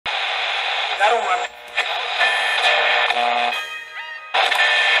I don't want.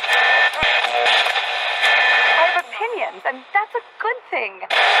 I have opinions, and that's a good thing.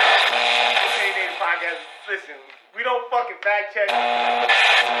 Opinionated Podcast. Listen, we don't fucking fact check. How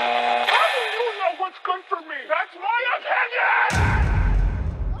do you know what's good for me? That's my opinion!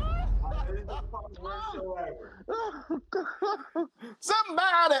 This is the fucking worst show ever.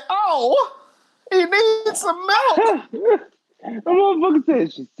 Somebody, he needs some milk. The motherfucker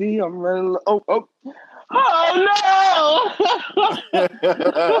said, "You see, I'm ready." Oh no!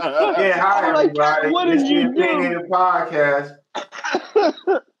 Yeah, hi everybody. What This did is you the Opinionated Podcast.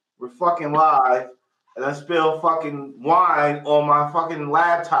 We're fucking live, and I spilled fucking wine on my fucking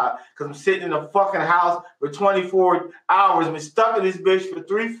laptop because I'm sitting in a fucking house for 24 hours. Been stuck in this bitch for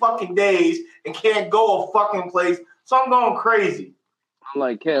 3 fucking days and can't go a fucking place. So I'm going crazy. I'm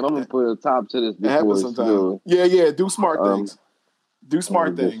like, Kev, I'm gonna put a top to this before it's through. Yeah. Do smart things. Do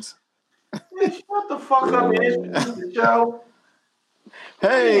smart things. Man, shut the fuck up, man. The show.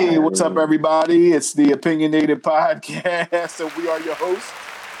 Hey, what's up, everybody? It's the Opinionated Podcast, and we are your hosts.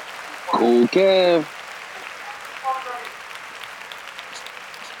 Cool, Kev.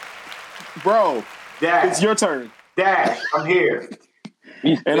 Bro, Dash, it's your turn. Dash, I'm here.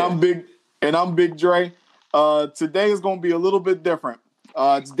 And I'm Big Dre. Today is going to be a little bit different.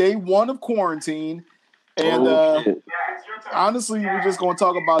 It's day 1 of quarantine, and honestly, we're just going to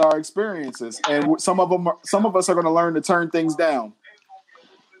talk about our experiences, and some of us are going to learn to turn things down.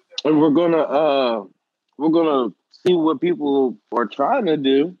 And we're gonna see what people are trying to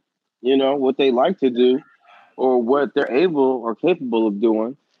do, what they like to do, or what they're able or capable of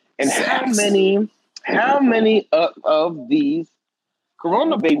doing, and how many of these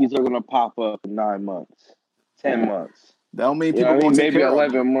Corona babies are gonna pop up in 9 months, 10 months. That'll mean people gonna take maybe care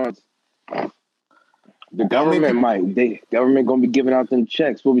 11 months. The government gonna be giving out them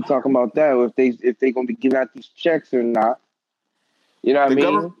checks. We'll be talking about that, if they gonna be giving out these checks or not. You know what I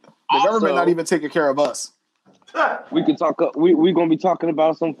mean? The government not even taking care of us. We can talk. We're gonna be talking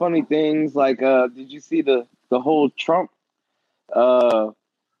about some funny things. Like, did you see the whole Trump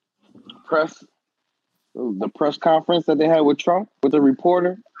press conference that they had with Trump with the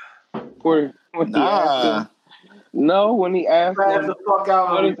reporter? No, when he asked him,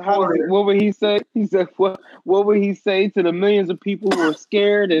 what would he say? He said, "What would he say to the millions of people who are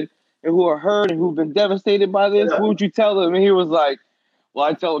scared and who are hurt and who've been devastated by this? What would you tell them?" And he was like, "Well,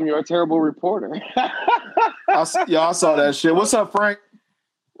 I tell them you're a terrible reporter." I saw that shit. What's up, Frank?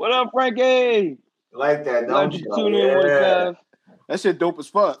 What up, Frankie? Like that, don't you? Tune in with Kev. That shit dope as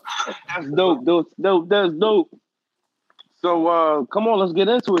fuck. That's dope. That's dope. So, come on, let's get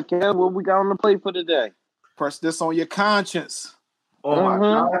into it, Kev. What we got on the plate for today? Press this on your conscience. Oh my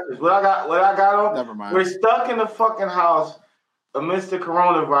God! What I got on? Never mind. We're stuck in the fucking house amidst the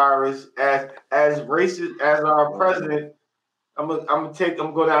coronavirus as racist as our president. I'm gonna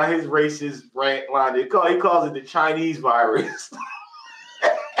go down his racist rant line. He calls it the Chinese virus.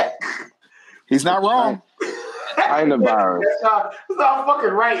 He's not wrong. China virus. It's not fucking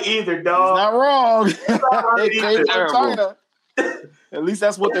right either, dog. He's not wrong. It's not right It came either. from China. At least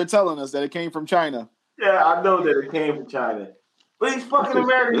that's what they're telling us, that it came from China. Yeah, I know that it came from China. But these fucking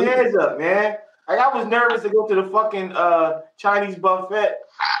American heads up, man. Like, I was nervous to go to the fucking Chinese buffet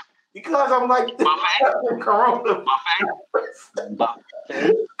because I'm like, coronavirus.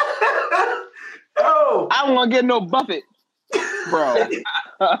 Oh, I don't want to get no buffet. Bro.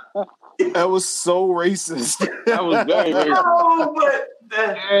 That was so racist. That was very racist. no, but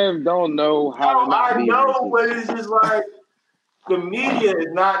Kev don't know how to not be know, racist. but it's just like the media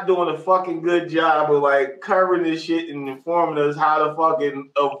is not doing a fucking good job of like covering this shit and informing us how to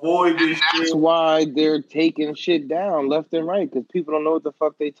fucking avoid this shit. That's why they're taking shit down left and right, because people don't know what the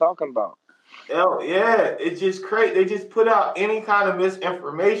fuck they talking about. Hell, yeah, it's just crazy. They just put out any kind of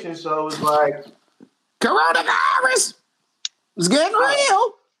misinformation, so it's like Coronavirus is getting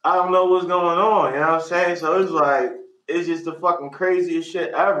real. I don't know what's going on, you know what I'm saying? So it's like, it's just the fucking craziest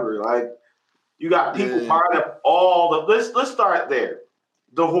shit ever. Like, you got people buying up all the, let's start there.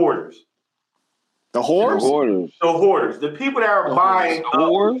 The hoarders. The whores? The hoarders. The people that are buying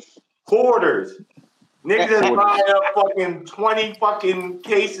Whores? Hoarders. Niggas that's buying up fucking 20 fucking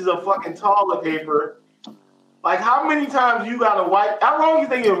cases of fucking toilet paper. Like, how many times you gotta wipe? How long you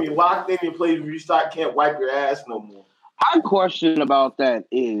think you'll be locked in your place where you can't wipe your ass no more? My question about that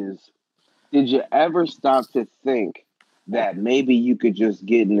is, did you ever stop to think that maybe you could just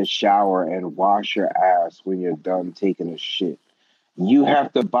get in the shower and wash your ass when you're done taking a shit? You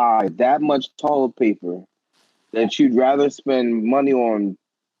have to buy that much toilet paper that you'd rather spend money on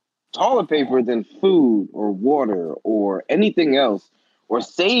toilet paper than food or water or anything else, or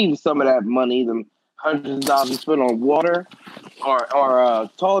save some of that money, them hundreds of dollars you spent on water or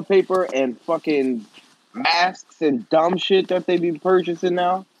toilet paper and fucking masks and dumb shit that they be purchasing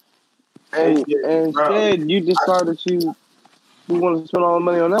now. And instead, you decided you want to spend all the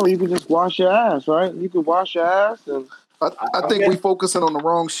money on that. Well, you could just wash your ass, right? You could wash your ass. And I think we focusing on the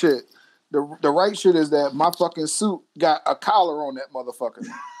wrong shit. The right shit is that my fucking suit got a collar on that motherfucker.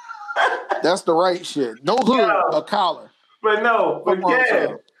 That's the right shit. No hood, a collar. But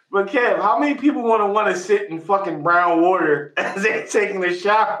Kev, how many people want to sit in fucking brown water as they taking a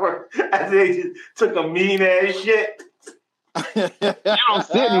shower as they just took a mean ass shit? You don't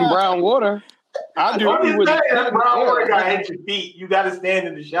sit in brown water. I do. I'm just saying, that brown water got to hit your feet. You got to stand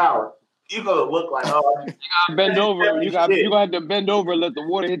in the shower. You're going to look like, you got to bend over. You got to have to bend over and let the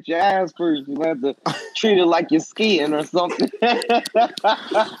water hit your ass first. You have to treat it like you're skiing or something. Spread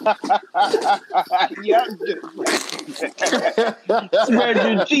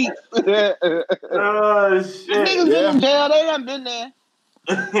your cheeks. Oh, shit. Niggas been in jail. They done been there.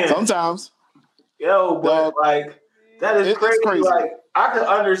 Sometimes. Yo, but that is crazy. Like, I could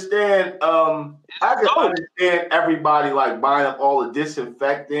understand. Understand everybody like buying up all the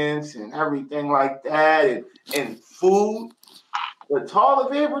disinfectants and everything like that, and food. The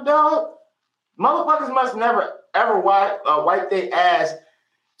toilet paper, dog. Motherfuckers must never ever wipe their ass.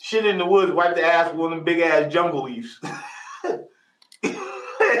 Shit in the woods. Wipe their ass with one of them big ass jungle leaves.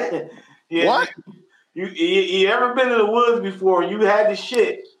 Yeah. What? You ever been in the woods before? You had the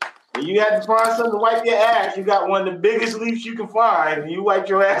shit. And you had to find something to wipe your ass. You got one of the biggest leaves you can find, and you wipe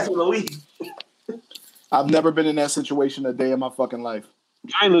your ass with a leaf. I've never been in that situation a day in my fucking life.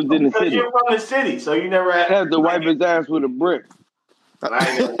 I lived in the city. You're from the city, so you never had to wipe his ass with a brick. A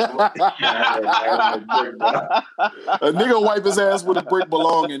nigga wipe his ass with a brick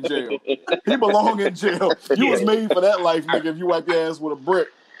belong in jail. He belong in jail. You was made for that life, nigga, if you wipe your ass with a brick.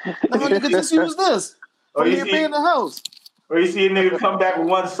 No, nigga, just use this. Or you be in the house. Or you see a nigga come back with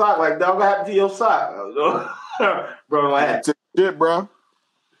one sock, like, dog, what happened to your sock? Bro, I had to take a shit, bro.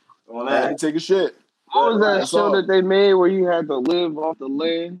 I had to take a shit. What was that show that they made where you had to live off the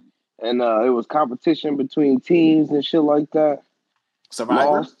land and it was competition between teams and shit like that?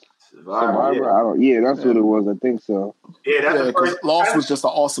 Survivor? Survivor. Yeah. That's what it was. I think so. Yeah, that's the first. Lost was just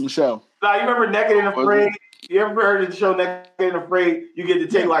an awesome show. Nah, you remember Naked and Afraid? You ever heard of the show Naked and Afraid? You get to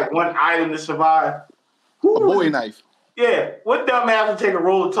take like one item to survive. A bowie knife. Yeah, what dumb ass to take a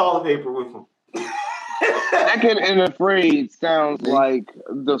roll of toilet paper with him? Naked and Afraid sounds like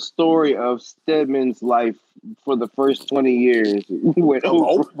the story of Stedman's life for the first 20 years with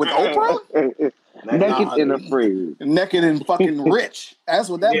Oprah? Naked and Afraid. Naked and fucking rich. That's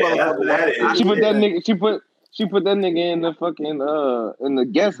what that motherfucker is. She put that nigga in the fucking in the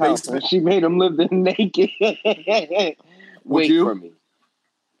guest house and she made him live there naked. Wait for me.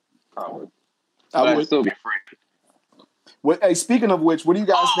 I would still be afraid. Hey, speaking of which, what do you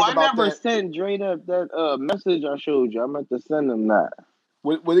guys think about that? I never sent Dre that message I showed you. I meant to send him that.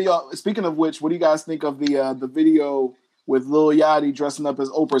 What do y'all? Speaking of which, what do you guys think of the video with Lil Yachty dressing up as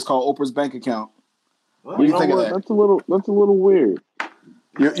Oprah? It's called Oprah's Bank Account. What do you think of that? That's a little weird.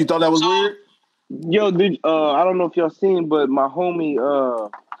 You thought that was weird? Yo, I don't know if y'all seen, but my homie,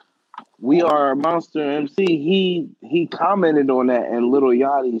 We Are Monster MC, he commented on that, and Lil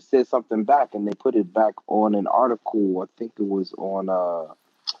Yachty said something back, and they put it back on an article. I think it was on,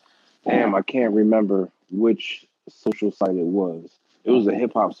 I can't remember which social site it was. It was a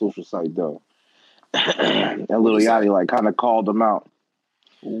hip hop social site though. And Lil Yachty like kind of called him out.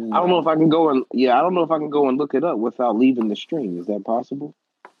 Ooh. I don't know if I can go and look it up without leaving the stream. Is that possible?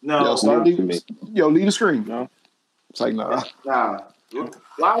 No. Leave the stream. No. It's like nah. Why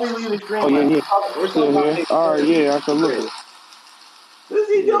are we leaving the stream? Oh, yeah. All right, yeah, I can look it. What is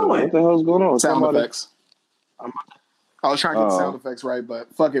he doing? What the hell's going on? Sound effects. I was trying to get the sound effects right,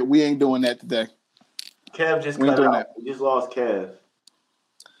 but fuck it, we ain't doing that today. Kev just cut out. We just lost Kev.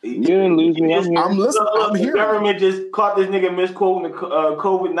 You didn't lose me. I'm listening. I'm here. The government just caught this nigga misquoting the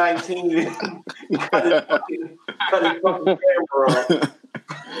COVID-19. cut his fucking camera off.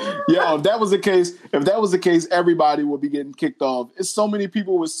 Yo, if that was the case, everybody would be getting kicked off. It's so many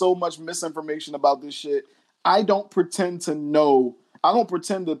people with so much misinformation about this shit. I don't pretend to know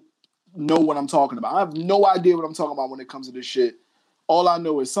what I'm talking about. I have no idea what I'm talking about when it comes to this shit. All I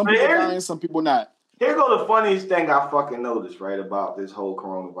know is some people dying, some people not. Here go the funniest thing I fucking noticed, right, about this whole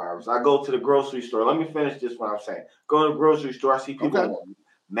coronavirus. I go to the grocery store. Let me finish this what I'm saying. Go to the grocery store. I see people with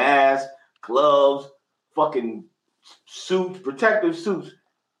masks, gloves, fucking suits, protective suits.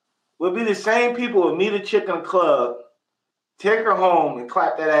 Would be the same people who meet a chick in a club, take her home, and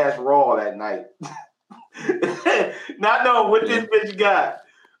clap that ass raw that night. Not knowing what this bitch got.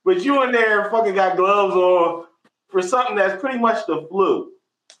 But you in there fucking got gloves on for something that's pretty much the flu.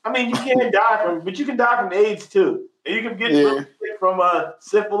 I mean, you can't die from, but you can die from AIDS too. And you can get from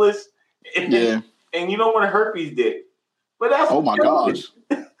syphilis. And you don't want a herpes dick. But that's oh my gosh.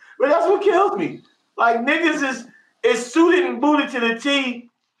 But that's what kills me. Like niggas is suited and booted to the T,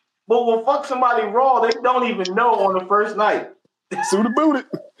 but will fuck somebody raw they don't even know on the first night. Suited booted.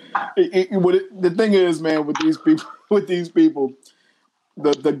 The thing is, man, with these people,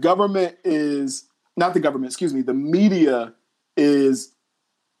 the government is not the government. Excuse me. The media is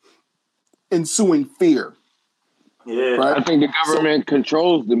ensuing fear. Yeah, right? I think the government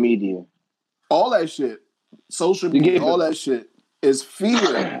controls the media. All that shit, social media, all that shit is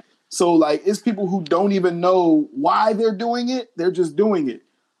fear. So like, it's people who don't even know why they're doing it. They're just doing it,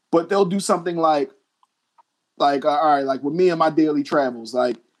 but they'll do something like all right, like with me and my daily travels,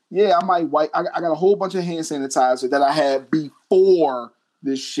 like. Yeah, I might wipe. I got a whole bunch of hand sanitizer that I had before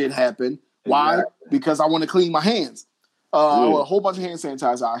this shit happened. Why? Because I want to clean my hands. A whole bunch of hand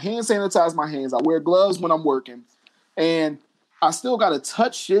sanitizer. I hand sanitize my hands. I wear gloves when I'm working. And I still got to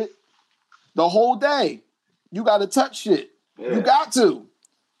touch shit the whole day. You got to touch shit. Yeah. You got to.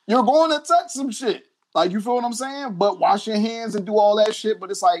 You're going to touch some shit. Like, you feel what I'm saying? But wash your hands and do all that shit.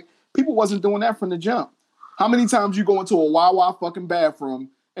 But it's like, people wasn't doing that from the jump. How many times you go into a Wawa fucking bathroom?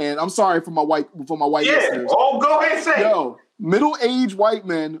 And I'm sorry for my white listeners. Oh, go ahead and say it. Middle-aged white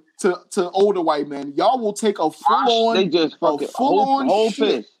men to older white men, y'all will take a full-on, they just fucking whole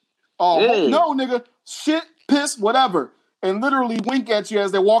shit. No, nigga, shit, piss, whatever, and literally wink at you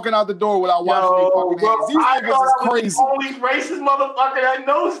as they're walking out the door without washing their fucking hands. These niggas is crazy. The only racist motherfucker that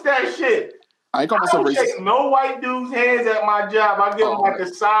knows that shit. I ain't call myself racist. Shake no white dude's hands at my job. I give them like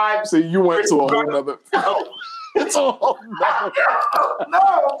a side. So you went to a whole nother. It's all no,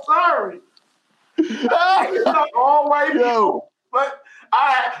 I'm sorry. It's not all white people. But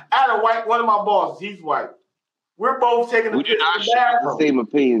I had one of my bosses. He's white. We're both taking the piss in the bathroom. The same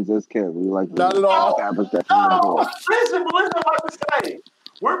opinions as Kevin. We like not at all. No. Listen, what I'm saying.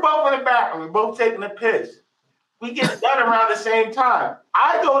 We're both in the bathroom. We're both taking a piss. We get done around the same time.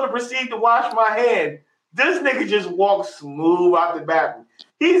 I go to proceed to wash my hand. This nigga just walks smooth out the bathroom.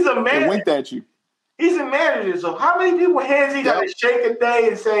 He's a man. He winked at you. He's a manager, so how many people's hands he got to shake a day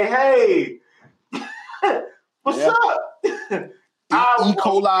and say, "Hey, what's up?" E.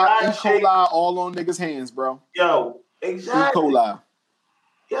 coli, all on niggas' hands, bro. Yo, exactly. E. coli.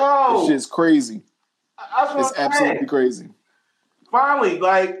 Yo, this shit's crazy. It's absolutely crazy. Finally,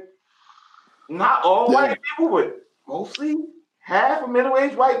 like, not all white people, but mostly half of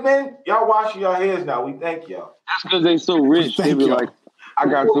middle-aged white men. Y'all washing your hands now. We thank y'all. That's because they so rich. They be like, I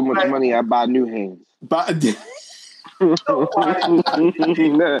got so much money, I buy new hands. Yo,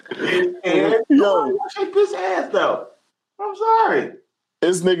 shake his ass though. I'm sorry.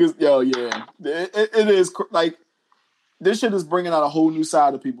 It's niggas. Yo, yeah, it is like this shit is bringing out a whole new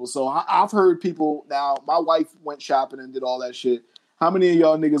side of people. So I've heard people now. My wife went shopping and did all that shit. How many of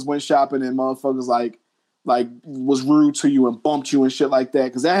y'all niggas went shopping and motherfuckers like was rude to you and bumped you and shit like that?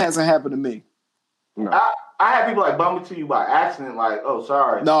 Because that hasn't happened to me. No. I had people like bump into you by accident, like, oh,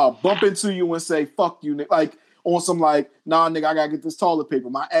 sorry. No, bump into you and say, fuck you, nigga. Like, on some like, nah, nigga, I gotta get this toilet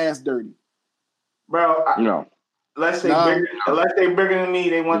paper. My ass dirty. Bro, no. Unless they bigger than me,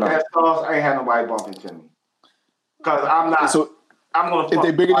 they want that sauce, I ain't had nobody bump into me. Because I'm not. So, I'm going to if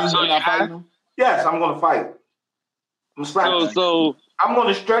they bigger than you, you're not fighting them? Yes, I'm going to fight. I'm slapping you. I'm going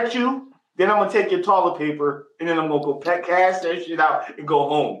to stretch you, then I'm going to take your toilet paper, and then I'm going to go cast that shit out and go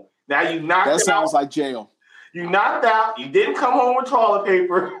home. Now you knocked it out. That sounds like jail. You knocked out. You didn't come home with toilet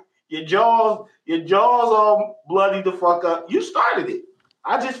paper. Your jaws all bloody the fuck up. You started it.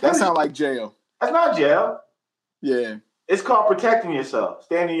 That sounds like jail. That's not jail. Yeah. It's called protecting yourself,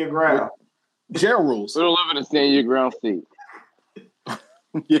 standing your ground. Jail rules. We don't live in a stand your ground state.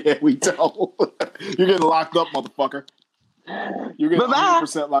 Yeah, we don't. You're getting locked up, motherfucker. You're getting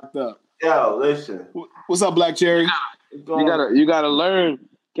 100% locked up. Yo, listen. What's up, Black Cherry? You gotta learn,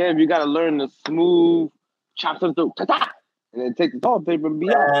 Kev. You gotta learn the smooth chop them through, and then take the toilet paper and be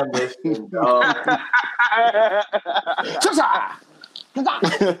out. If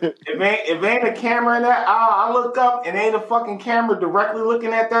ain't a camera in that aisle, I look up and ain't a fucking camera directly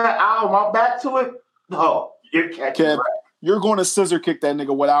looking at that aisle, my back to it. No, you're catching Kev, right. You're going to scissor kick that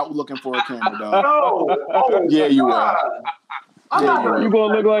nigga without looking for a camera, dog. No. Oh, yeah, you are. You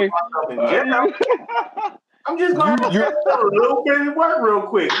gonna look like. I'm just going to do a little bit of work real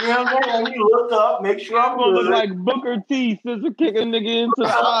quick. You know what I'm saying? You look up, make sure I'm good. Look like Booker T, scissor kicking nigga into the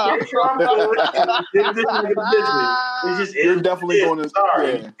eye. Make sure I'm good. This nigga's business. It's just, you're definitely going to.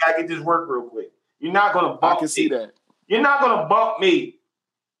 Sorry, you gotta get this work real quick. You're not gonna bump me. I can see that. You're not gonna bump me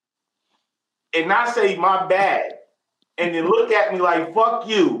and not say my bad, and then look at me like fuck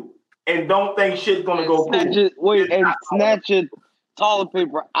you, and don't think shit's gonna go cool. Snatch your toilet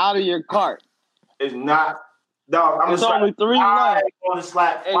paper out of your cart. It's not. Dog, It's only 3 left. I'm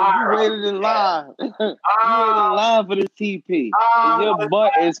slap And fire. you waited in line. You waited in line for this TP. And your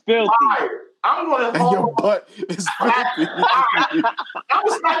butt is filthy. I'm gonna hold your butt is filthy. I'm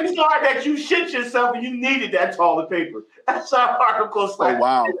slightly sorry that you shit yourself and you needed that toilet paper. That's our article. Oh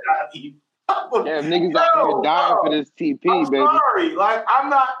wow. Yeah, niggas out here dying for this TP, I'm baby. Sorry, like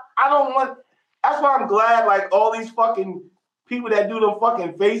I don't want. That's why I'm glad. Like all these fucking people that do them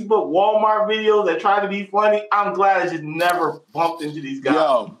fucking Facebook, Walmart videos that try to be funny. I'm glad I just never bumped into these guys.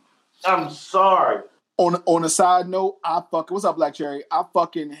 Yo, I'm sorry. On a side note, what's up, Black Cherry? I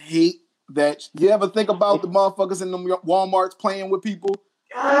fucking hate that. You ever think about the motherfuckers in them Walmarts playing with people?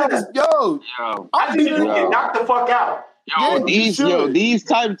 Yes. Yo, I need to get knocked the fuck out. These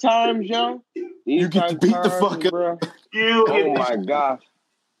type times, yo. You get to beat the fuck up. Oh my gosh.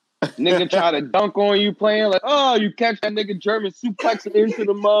 Nigga try to dunk on you playing like, oh, you catch that nigga German suplexing into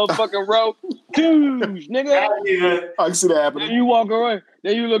the motherfucking row. Douche, nigga. I can see that happening. Then you walk away.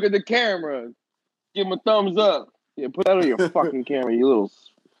 Then you look at the camera. Give him a thumbs up. Yeah, put that on your fucking camera, you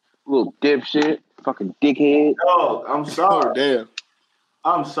little dipshit. Fucking dickhead. Oh, I'm sorry. Oh, damn.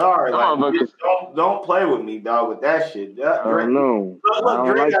 I'm sorry. Like, just don't play with me, dog, with that shit. I don't know. I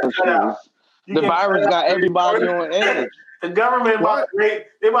don't like this shit. The virus got everybody on edge. The government about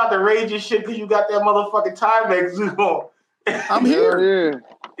to rage your shit because you got that motherfucking Timex on. I'm here.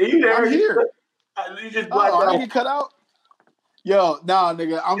 Yeah. You there? I'm here. You just blacked out. I get cut out? Yo, nah,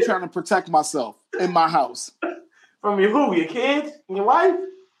 nigga. I'm trying to protect myself in my house. From your who? Your kids? Your wife?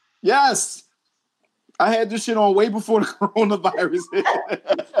 Yes. I had this shit on way before the coronavirus hit.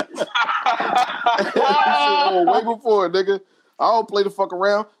 Way before, nigga. I don't play the fuck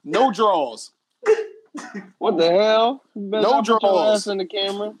around. No draws. What the hell? No draws in the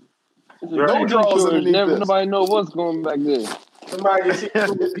camera. No draws underneath this. Nobody know what's going back there. Somebody just seen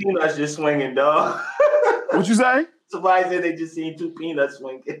 2 peanuts just swinging, dog. What you say? Somebody said they just seen 2 peanuts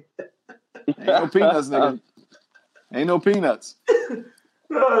swinging. Ain't no peanuts, nigga. Ain't no peanuts.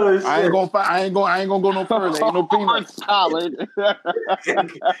 Oh, I ain't gonna go no further. Ain't no peanuts. Solid.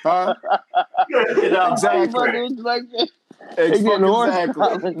 Huh? Exactly.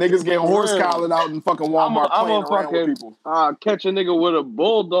 Niggas getting horse collared out in fucking Walmart playing around with people. Catch a nigga with a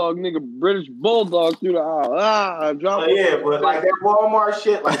bulldog, British bulldog through the aisle. But like that Walmart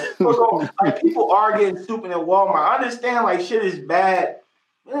shit, like people are getting stupid at Walmart. I understand like shit is bad.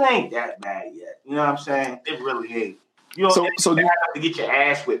 It ain't that bad yet. You know what I'm saying? It really ain't. You don't have to get your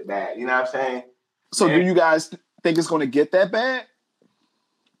ass whipped bad. You know what I'm saying? So do you guys think it's going to get that bad?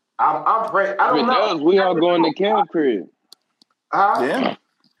 I'm praying. I don't know. We all going to camp crib. Yeah.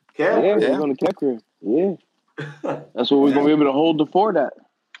 We're going to camp crib. Yeah. That's what we're going to be able to hold the fort at.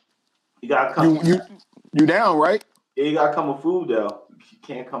 You got to come. You down, right? Yeah, you got to come with food, though. You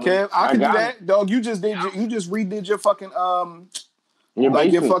can't come Kev, I can do that. Dog, you just redid your fucking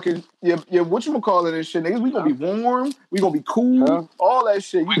your fucking what you gonna call it and shit, niggas. We gonna be warm, we gonna be cool, all that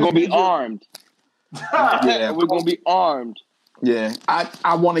shit. We gonna be armed. Yeah, we're gonna be armed. Yeah,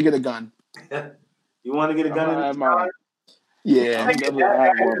 I want to get a gun. You want to get a gun in the Yeah.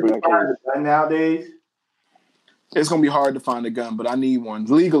 Nowadays, it's gonna be hard to find a gun, but I need one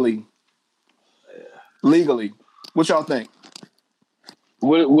legally. Legally, what y'all think?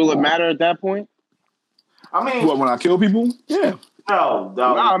 Will it matter at that point? I mean, when I kill people? Yeah. No.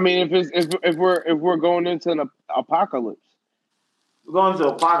 I mean, if we're going into an apocalypse, we're going to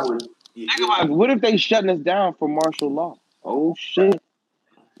apocalypse. Think about it. What if they shutting us down for martial law? Oh shit!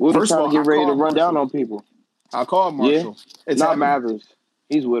 We're just trying to get ready to run down on people. I'll call Marshall. Yeah. It's not Mathers.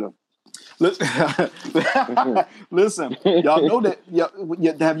 He's with him. Listen, y'all know that.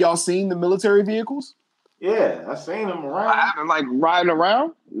 Have y'all seen the military vehicles? Yeah, I've seen them around. I haven't like riding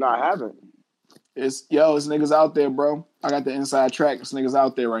around. No, I haven't. It's niggas out there, bro. I got the inside track. It's niggas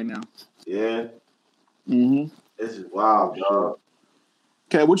out there right now. Yeah. Mm-hmm. This is wild, dog.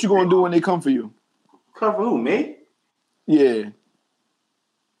 Okay, what you gonna do when they come for you? Come for who, me? Yeah.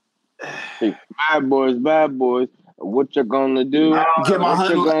 Bad boys. What you gonna do? I'm gonna get my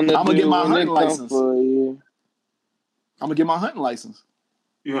hunting license. I'm gonna get my hunting license.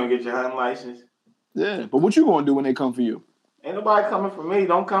 You gonna get your hunting license? Yeah, but what you gonna do when they come for you? Ain't nobody coming for me.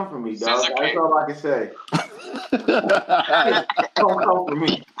 Don't come for me, dog. That's all I can say. Don't come for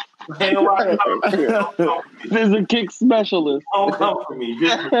me. Ain't nobody coming for me. Don't come for me. Scissor kick specialist. Don't come for me.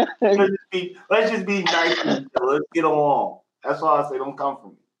 Let's just be nice. Let's get along. That's all I say. Don't come for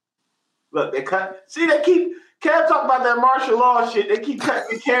me. Look, they cut. See, they keep. Can't talk about that martial law shit. They keep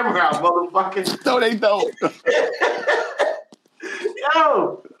cutting the camera out, motherfuckers. No, they don't.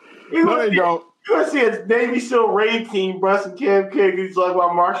 Yo, no, they don't. You gonna see a Navy SEAL raid team busting Cam King? He's talking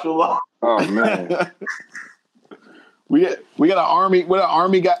about martial law. Oh man, we got an army. What an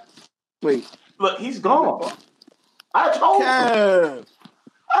army got? Wait, look, he's gone. I told you.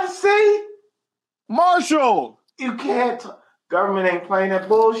 I say, Marshall, you can't. Government ain't playing that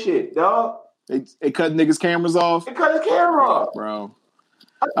bullshit, dog. They cut niggas' cameras off. They cut his camera off, bro.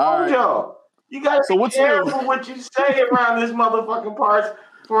 I told y'all. You gotta be careful what you say around this motherfucking parts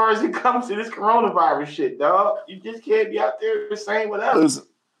as far as it comes to this coronavirus shit, dog. You just can't be out there saying whatever. Listen,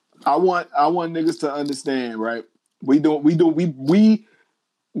 I want niggas to understand, right? We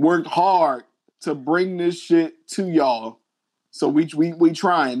worked hard to bring this shit to y'all. So we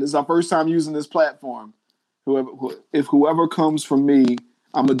trying. This is our first time using this platform. Whoever comes from me,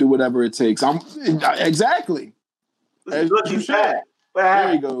 I'm gonna do whatever it takes. Exactly. Look, he's back.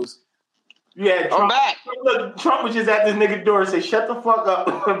 There he goes. Yeah, Trump, I'm back. Look, Trump was just at this nigga door and say, "Shut the fuck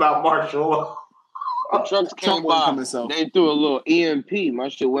up about martial law." The trucks came by. They threw a little EMP. My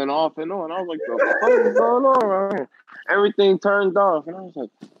shit went off and on. I was like, "The fuck is going on right here?" Everything turned off, and I was like,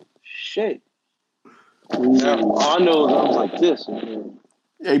 "Shit." All I know is I was like this.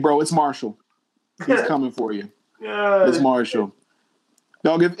 Hey, bro, it's Marshall. He's coming for you. Yeah, it's Marshall.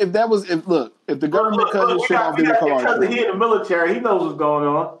 Dog, if the government cut his shit off, they would call Marshall. He in the military. He knows what's going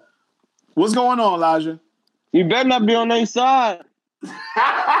on. What's going on, Elijah? You better not be on their side.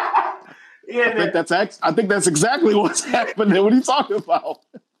 I think that's exactly what's happening. What are you talking about?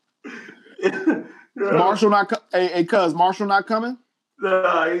 Marshall not hey cuz Marshall not coming?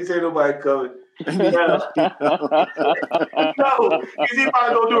 No, he ain't say nobody coming. No, he's about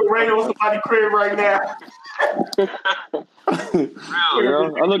to go do a raid on somebody's crib right now.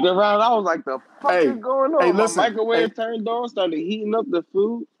 I looked around, I was like, the fuck is going on? Hey, listen, my microwave turned on, started heating up the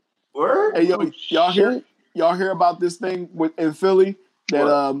food. Word? Hey, y'all hear about this thing in Philly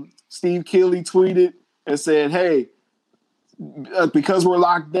that Steve Keeley tweeted and said, "Hey, because we're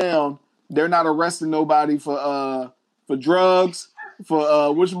locked down, they're not arresting nobody for drugs, for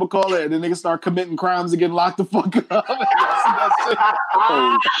whatchamacallit, and then niggas start committing crimes and getting locked the fuck up."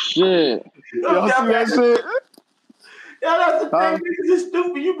 Oh shit! Y'all see that shit? Yeah, that's the thing. Niggas is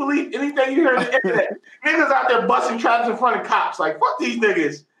stupid. You believe anything you hear on the internet. Niggas out there busting traps in front of cops. Like, fuck these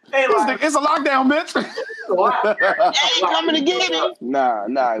niggas. It's a lockdown, bitch. Ain't coming to get me. Nah,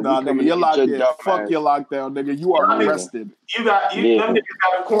 nigga, you're locked down. Fuck your lockdown, nigga. You are arrested. Them niggas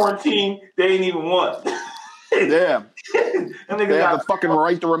got a quarantine they ain't even want. Yeah. They have the fucking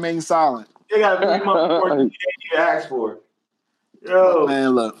right to remain silent. They got a 3 month quarantine they need to ask for. Yo. Man,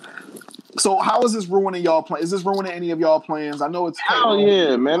 look. So how is this ruining y'all plans? Is this ruining any of y'all plans? I know it's... Hell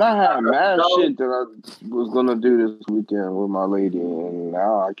yeah, man. I had mad shit that I was going to do this weekend with my lady, and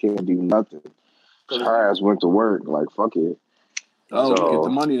now I can't do nothing. Her ass went to work. Like, fuck it. Oh, so, get the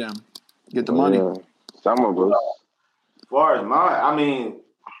money then. Get the money. Yeah. Some of us. As far as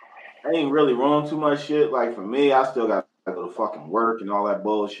I ain't really ruined too much shit. Like, for me, I still got to go to fucking work and all that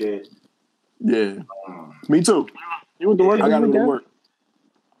bullshit. Yeah. Me too. You went to work? I got to go to work.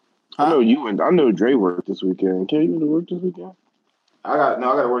 Huh? I know Dre worked this weekend. Can you go to work this weekend? I got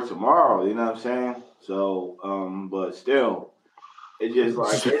to work tomorrow. You know what I'm saying? So, but still, it's just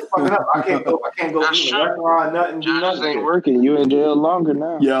like it's fucking up. I can't go eat in a restaurant, nothing. Do nothing. Ain't working. You in jail longer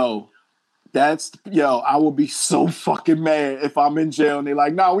now. I will be so fucking mad if I'm in jail and they're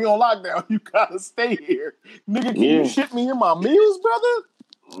like, "Nah, we on lockdown. You gotta stay here, nigga. Can you ship me in my meals,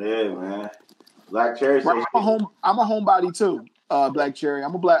 brother?" Yeah, man. Black Cherry. I'm a homebody too. Black Cherry.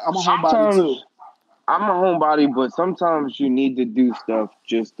 I'm a homebody too. I'm a homebody, but sometimes you need to do stuff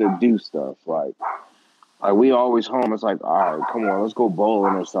just to do stuff. Like we always home. It's like, all right, come on, let's go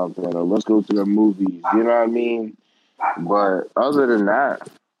bowling or something, or let's go to the movies. You know what I mean? But other than that,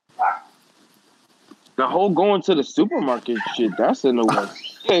 the whole going to the supermarket shit, that's in the way.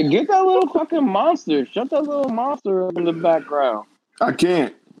 Hey, get that little fucking monster. Shut that little monster up in the background. I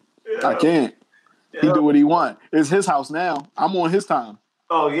can't. He do what he want. It's his house now. I'm on his time.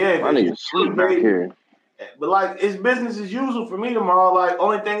 Oh yeah, my nigga sleep back here. But like, it's business as usual for me tomorrow. Like,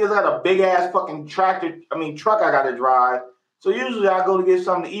 only thing is I got a big ass fucking truck I got to drive. So usually I go to get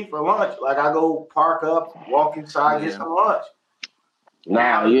something to eat for lunch. Like, I go park up, walk inside, get some lunch.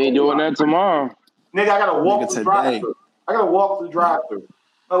 Nah, you ain't doing that tomorrow. Nigga, I gotta walk to the drive-thru. I gotta walk to the drive-thru.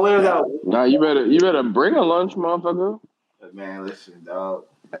 I literally gotta. Nah, you better bring a lunch, motherfucker. Man, listen, dog.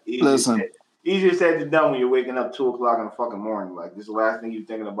 Easier said than done when you're waking up 2:00 in the fucking morning. Like, this is the last thing you're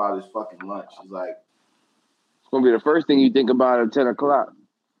thinking about is fucking lunch. It's like, it's gonna be the first thing you think about at 10:00.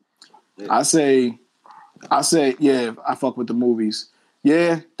 I say, yeah, I fuck with the movies.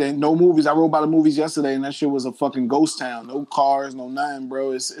 Yeah, then no movies. I rode by the movies yesterday, and that shit was a fucking ghost town. No cars, no nothing,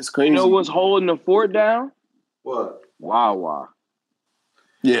 bro. It's crazy. You know what's holding the fort down? What? Wawa.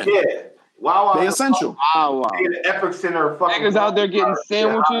 Yeah. Wawa. They essential. Wawa. They the epic center of fucking. Niggas out there getting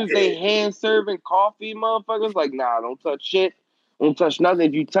sandwiches. They hand serving coffee, motherfuckers. Like, nah, don't touch shit. Don't touch nothing.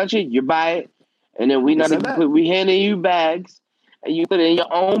 If you touch it, you buy it, and then we handing you bags, and you put it in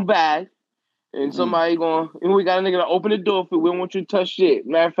your own bag. And somebody we got a nigga to open the door for you. We don't want you to touch shit.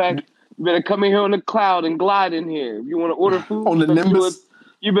 Matter of fact, you better come in here on the cloud and glide in here. If you want to order food on the Nimbus,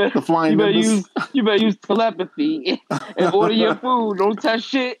 you better use telepathy and order your food. Don't touch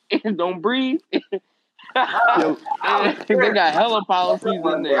shit and don't breathe. They got hella policies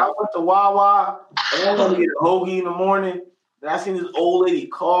in there. I went to Wawa and I wanted to get a hoagie in the morning. And I seen this old lady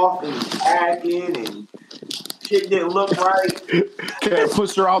cough and hacking and shit didn't look right. Can't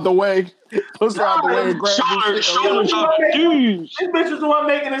push her out the way. Push her out the way and grab this shit. This bitch was the one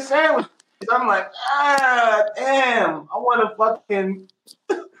making the sandwich. I'm like, damn. I want a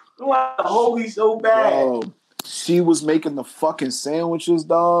hoagie so bad. Bro, she was making the fucking sandwiches,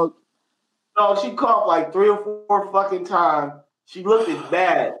 dog. No, she coughed like 3 or 4 fucking times. She looked as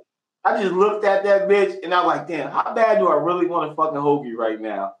bad. I just looked at that bitch and I was like, damn, how bad do I really want a fucking hoagie right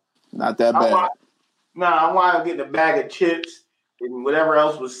now? Not that bad. I want to get a bag of chips and whatever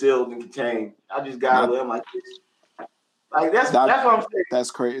else was sealed and contained. I just got it. I'm like, like that's what I'm saying.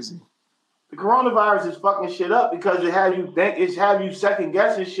 That's crazy. The coronavirus is fucking shit up because it have you second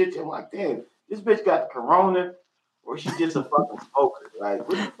guessing shit. I'm like, damn, this bitch got the corona or she just a fucking smoker. Like,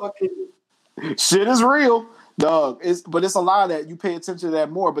 what the fuck is it? Shit is real, dog. But it's a lot of that. You pay attention to that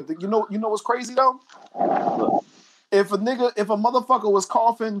more. But you know what's crazy though? If a motherfucker was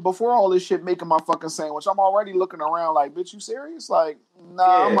coughing before all this shit making my fucking sandwich, I'm already looking around like, bitch, you serious? Like,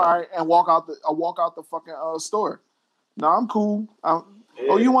 nah, I'm all right, and walk out the fucking store. Nah, I'm cool.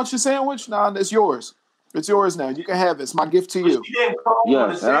 Oh, you want your sandwich? Nah, it's yours. It's yours now. You can have it. It's my gift to you.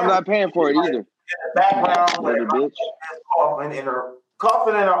 Yes, and I'm not paying for it either. In the background, like, bitch. Coughing in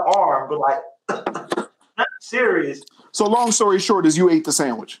her arm, but like, not serious. So long story short is you ate the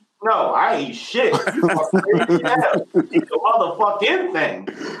sandwich. No, I ain't shit. You eat the motherfucking thing.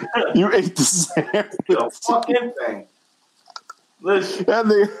 You ate the sandwich. The fucking thing. Listen.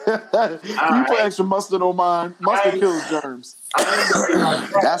 You put extra mustard on mine. Mustard kills germs.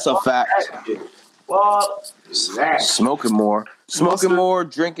 That's a fact. Well, smoking more. Smoking more,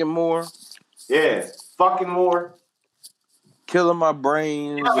 drinking more. Yeah. Fucking more. Killing my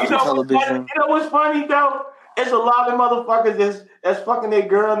brain with television. You know what's funny, though? It's a lot of motherfuckers that's fucking their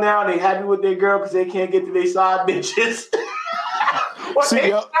girl now. They happy with their girl because they can't get to their side bitches.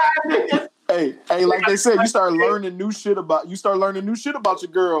 Hey, like they said, you start learning new shit about your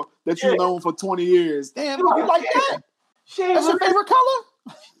girl that you've known for 20 years. Damn, you like that? That's your favorite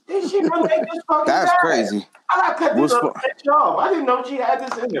color? This shit really ain't this fucking That's bad. crazy. I gotta cut this bitch off. I didn't know she had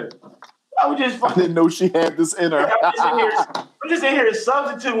this in her. I didn't know she had this in her. I'm just in here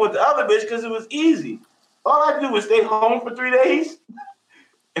substituting with the other bitch because it was easy. All I had to do was stay home for 3 days,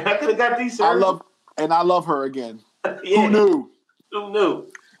 and I could have got these services. I love her again. Yeah. Who knew?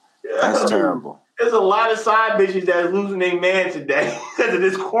 That's terrible. There's a lot of side bitches that is losing their man today because of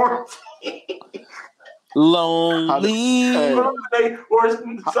this quarantine. Lonely. Or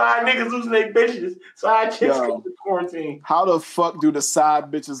side niggas losing their bitches. Side chicks because of the quarantine. How the fuck do the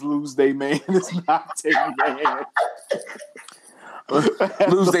side bitches lose their man? It's not their man.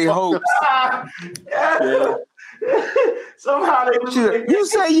 Lose their hopes. Yeah. Somehow they lose their You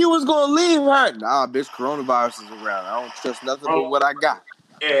say you was gonna leave her. Nah, bitch, coronavirus is around. I don't trust nothing but what I got.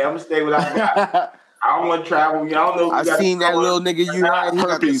 Yeah, I'm gonna stay with what I got. I don't want to travel. I don't know. I seen that little nigga you had. He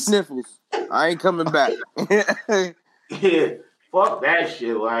got the sniffles. I ain't coming back. Yeah, fuck that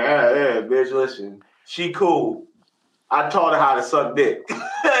shit. Like, yeah, bitch, listen. She cool. I taught her how to suck dick.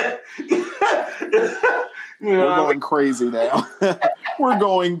 We're going crazy now. We're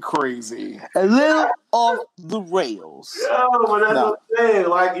going crazy. A little off the rails. Yo, but that's what I'm saying.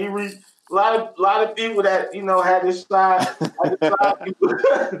 Like, a lot of people that had this side,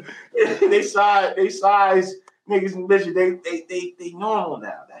 they size niggas and bitches. They normal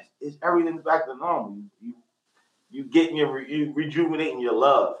now. Everything's back to normal. You rejuvenating your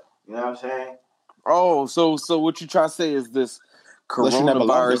love. You know what I'm saying? Oh, so what you trying to say is this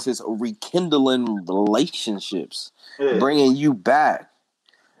coronavirus is rekindling relationships, bringing you back,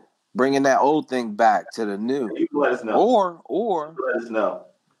 bringing that old thing back to the new. You can let us know. Or let us know.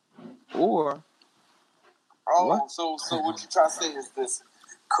 Or so what you trying to say is this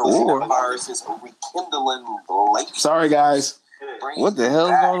coronavirus is rekindling relationships. Sorry, guys. What the hell's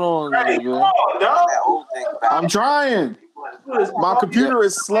going on, Hey, man? come on, dog. That old thing back. I'm trying. My computer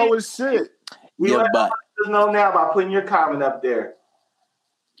is slow as shit. We let us know now by putting your comment up there.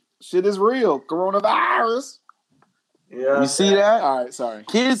 Shit is real. Coronavirus. Yeah. You see that? All right, sorry.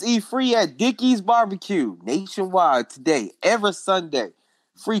 Kids eat free at Dickey's Barbecue nationwide today, every Sunday.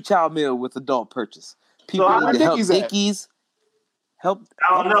 Free child meal with adult purchase. People need to help Dickey's. I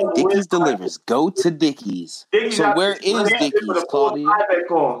don't know. Dickey's delivers. Go to Dickey's. So where is Dickey's, Claudia?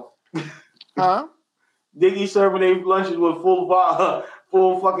 Huh? Dickey's serving their lunches with full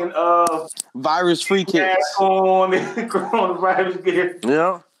fucking virus-free kids. Coronavirus gear.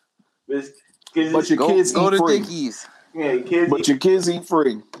 Yeah. But your kids go eat to free. Dickey's. Yeah, your kids eat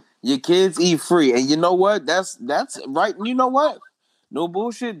free. Your kids eat free. And you know what? That's right. You know what? No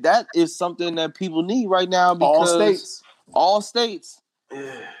bullshit. That is something that people need right now because all states.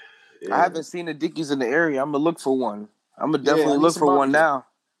 Yeah. I haven't seen a Dickey's in the area. I'm gonna look for one. I'm gonna definitely look for one now.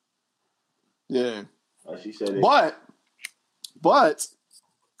 Yeah. She said it. But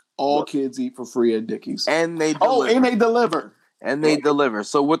all kids eat for free at Dickey's. And they deliver. And they deliver.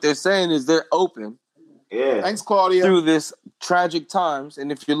 So what they're saying is they're open. Yeah. Thanks, Claudia. Through this tragic times.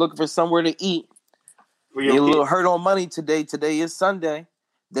 And if you're looking for somewhere to eat, you're a little hurt on money today. Today is Sunday.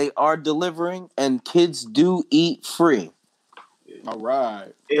 They are delivering and kids do eat free. All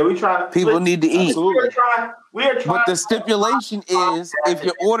right. Yeah, we try. People need to eat. Absolutely. We are trying. But the stipulation is if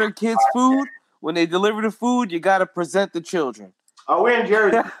you order kids food, when they deliver the food, you got to present the children. Oh, we're in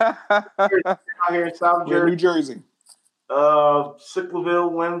Jersey. We're out here in South Jersey. New Jersey.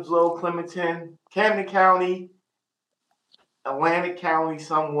 Sicklerville, Winslow, Clementon, Camden County, Atlantic County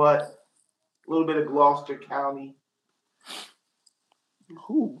somewhat, a little bit of Gloucester County.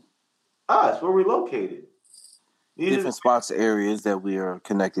 Who? Us, where we located. Different spots, areas that we are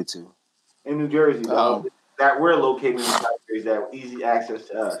connected to. In New Jersey, though, that we're located in the areas that have easy access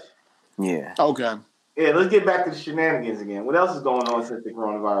to us. Yeah. Okay. Yeah, let's get back to the shenanigans again. What else is going on since the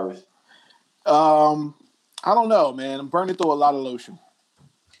coronavirus? I don't know, man. I'm burning through a lot of lotion.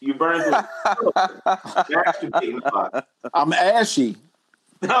 You burning through I'm ashy.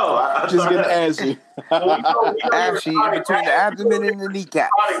 No, I just getting ashy. Ashy in between the abdomen and the kneecap.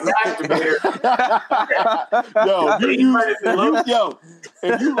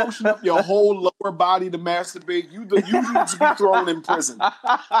 If you lotion up your whole lower body to masturbate, you need to be thrown in prison.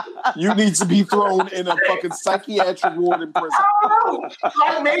 You need to be thrown in a fucking psychiatric ward in prison.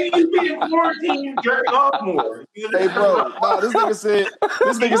 Like maybe you be in quarantine, jerking off more. Hey, bro, no, this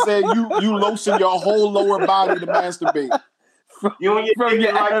nigga said you lotion your whole lower body to masturbate. From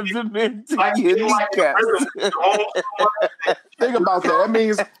your abdomen to your kneecaps. Think about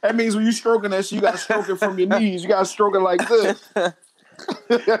that. That means when you stroking that shit, you got to stroke it from your knees. You got to stroke it like this.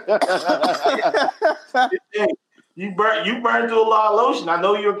 You burn through a lot of lotion. I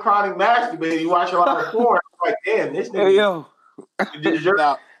know you're a chronic masturbator. You watch a lot of porn. I'm like, damn, this nigga. Hey, yo.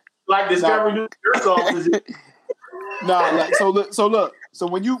 Like discovering new jerk off. So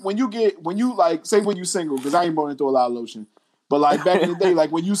when you like say when you single, because I ain't burning through a lot of lotion. But like back in the day, like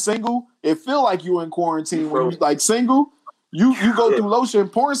when you single, it feel like you in quarantine. When you like single, you go through lotion.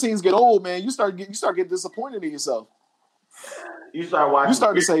 Porn scenes get old, man. You start getting disappointed in yourself. You start watching. You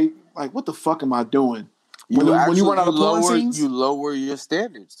start to say like, "What the fuck am I doing?" When you run out of porn scenes, you lower your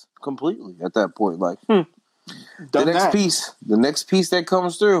standards completely at that point. Like the next piece that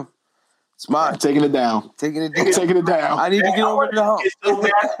comes through, it's mine. Taking it down. Taking it down. I need to get over the hump.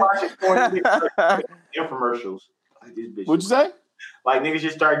 Infomercials. What'd you say? Like niggas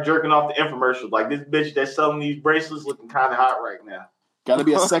just start jerking off the infomercials. Like this bitch that's selling these bracelets looking kind of hot right now. Gotta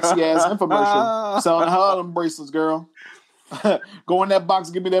be a sexy ass infomercial selling her them bracelets, girl. Go in that box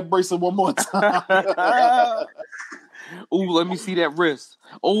and give me that bracelet one more time. Ooh, let me see that wrist.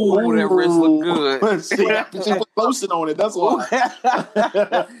 Ooh, that wrist look good. She put lotion on it. That's why.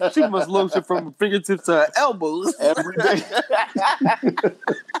 She must lotion from her fingertips to her elbows every day.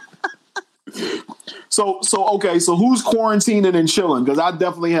 So okay. So who's quarantining and chilling? Because I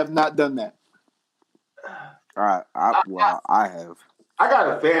definitely have not done that. All right. I have. I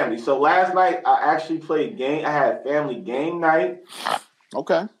got a family. So last night I actually played game. I had family game night.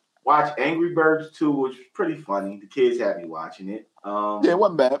 Okay. Watched Angry Birds 2, which was pretty funny. The kids had me watching it. Yeah, it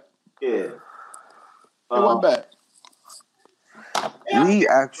wasn't bad. Yeah. It wasn't bad. We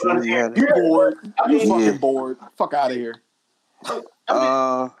actually had... You bored. You fucking bored. Fuck out of here.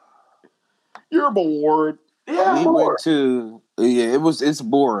 You're bored. Yeah, we went to... Yeah, it's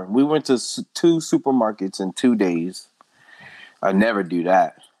boring. We went to 2 supermarkets in 2 days. I never do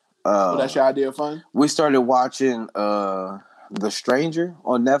that. That's your idea of fun? We started watching The Stranger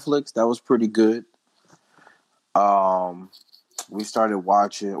on Netflix. That was pretty good. we started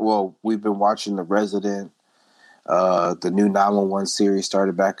watching. Well, we've been watching The Resident. The new 911 series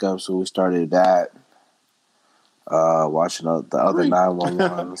started back up, so we started that. Watching the other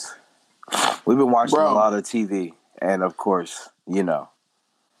 911s. We've been watching a lot of TV, and of course,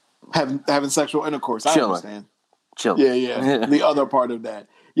 having sexual intercourse. I understand. Chilling. Yeah. The other part of that.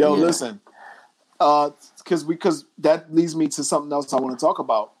 Yo, listen. Because that leads me to something else I want to talk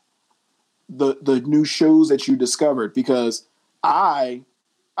about. The new shows that you discovered, because The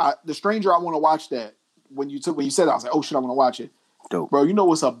Stranger, I want to watch that. When you said it, I was like, oh shit, I want to watch it. Dope. Bro, you know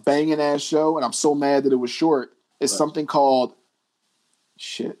what's a banging ass show, and I'm so mad that it was short. It's something called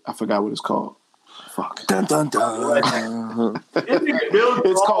shit. I forgot what it's called. Fuck. Dun dun dun.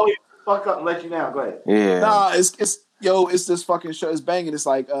 It's called fuck up and let you down. Go ahead. Yeah. Nah, it's this fucking show. It's banging. It's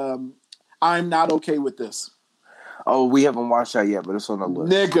like I'm Not Okay With This. Oh, we haven't watched that yet, but it's on the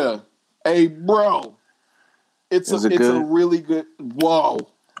list. Nigga. Hey, bro. It's a really good. Whoa.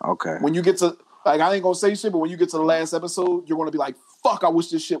 Okay. When you get to, I ain't gonna say shit, but when you get to the last episode, you're gonna be like, fuck, I wish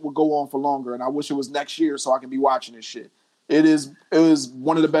this shit would go on for longer, and I wish it was next year so I can be watching this shit. It was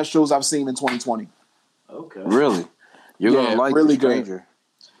one of the best shows I've seen in 2020. Okay. Really? You're gonna like really The Stranger. Good.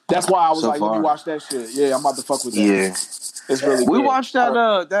 That's why I was let me watch that shit. Yeah, I'm about to fuck with that. Yeah. It's really good. We watched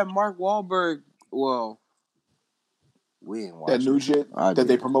that Mark Wahlberg. Well, we didn't watch that new shit that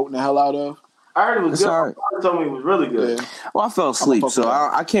they promoting the hell out of. I heard it was good. Right. Told me it was really good. Yeah. Well, I fell asleep, so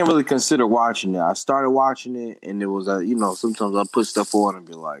I can't really consider watching it. I started watching it, and it was sometimes I put stuff on and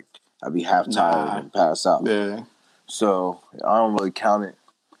be like, I'd be half tired and pass out. Yeah. So I don't really count it.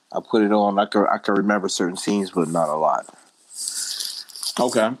 I put it on. I can remember certain scenes, but not a lot.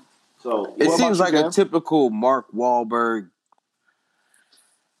 Okay. So it seems like a typical Mark Wahlberg.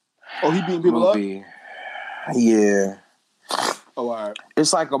 Oh, he beating people movie. Up? Yeah. Oh, all right.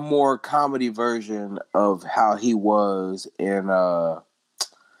 It's like a more comedy version of how he was in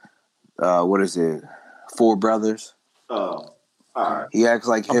what is it? Four Brothers. Oh, all right. He acts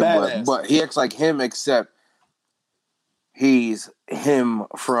like him, but he acts like him, except he's him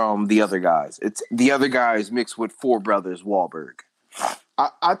from the other guys. It's the other guys mixed with Four Brothers Wahlberg.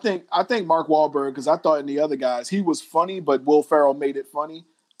 I think Mark Wahlberg, because I thought in the other guys he was funny, but Will Ferrell made it funny.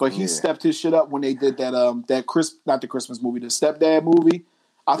 But he stepped his shit up when they did that not the Christmas movie, the Stepdad movie.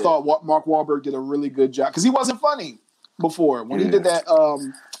 I thought Mark Wahlberg did a really good job because he wasn't funny before. When he did that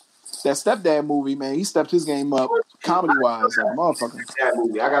Stepdad movie, man, he stepped his game up comedy wise, like a motherfucker. That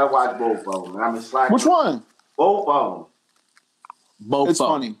movie, I gotta watch both of them. I'm in slack. Which one? Both of them. Both. It's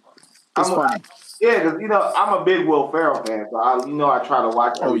funny. It's funny. Yeah, because I'm a big Will Ferrell fan, so I try to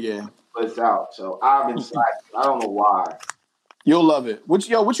watch. Oh yeah, puts out. So I've been slack. I don't know why. You'll love it. What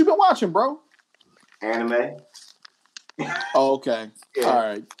you been watching, bro? Anime. Oh, okay. Yeah. All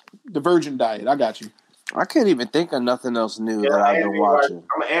right. The Virgin Diet. I got you. I can't even think of nothing else new that I've been watching.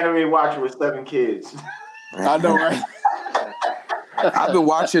 I'm an anime watcher with 7 kids. I know, right? I've been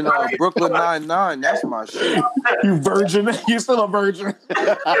watching Brooklyn Nine-Nine. That's my shit. You virgin? You still a virgin?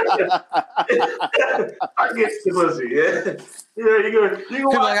 I get the pussy. Yeah,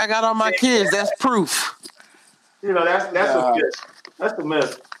 you go. Like I got all my kids. That's proof. That's a myth. That's a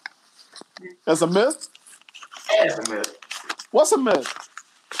myth. That's a myth? That's a myth. What's a myth?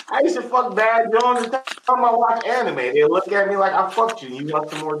 I used to fuck Bad Jones and time I watch anime. They look at me like I fucked you. You want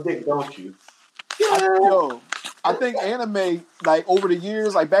some more dick, don't you? I think anime, like over the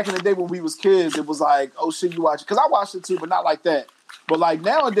years, like back in the day when we was kids, it was like, oh shit, you watch it. Because I watched it too, but not like that. But like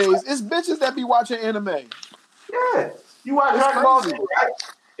nowadays, it's bitches that be watching anime. Yeah. You watch Dragon Ball Z, right?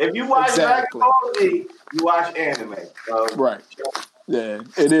 If you watch Dragon Ball Z, you watch anime. Right. Yeah,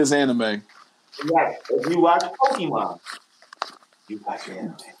 it is anime. Right. If you watch Pokemon, you watch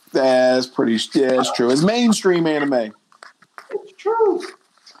anime. That's pretty. Yeah, it's true. It's mainstream anime. It's true.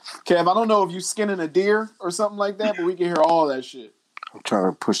 Kev, I don't know if you skinning a deer or something like that, but we can hear all that shit. I'm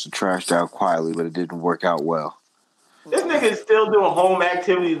trying to push the trash down quietly, but it didn't work out well. This nigga is still doing home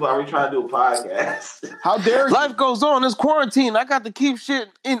activities while we're trying to do a podcast. How dare you? Life goes on. It's quarantine. I got to keep shit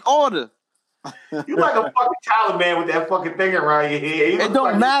in order. You like a fucking Taliban with that fucking thing around your head. It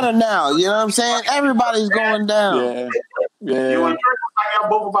don't matter now. You know what I'm saying? Everybody's going down. Yeah. You and Trey, y'all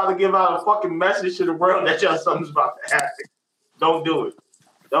both about to give out a fucking message to the world that y'all something's about to happen. Don't do it.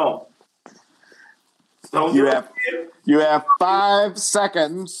 Don't you have 5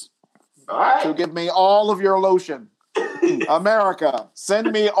 seconds to give me all of your lotion. America, send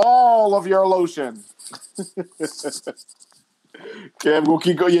me all of your lotion. Okay, we'll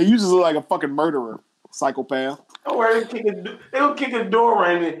keep going. Yeah, you just look like a fucking murderer, psychopath. Don't worry, they gonna kick the door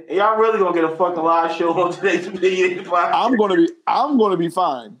in, and y'all really gonna get a fucking live show on today's Opinionated Podcast. I'm gonna be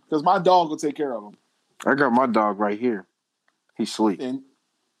fine because my dog will take care of him. I got my dog right here. He's asleep. And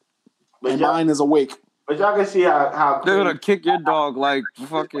mine is awake. But y'all can see how They're gonna kick your dog like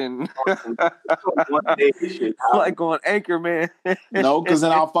fucking like on Anchorman. No, because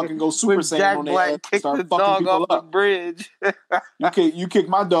then I'll fucking go Super When Saiyan Jack on their Black ass and kicked start the fucking dog people off the up. bridge. You kick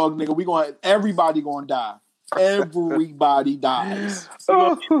my dog, nigga. Everybody gonna die. Everybody dies.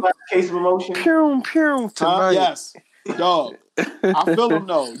 case of emotion. Pew pew tonight. Yes, dog. I feel him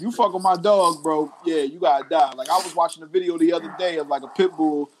though. You fuck with my dog, bro. Yeah, you gotta die. Like I was watching a video the other day of like a pit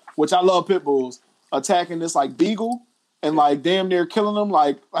bull, which I love pit bulls, attacking this like beagle and like damn near killing them.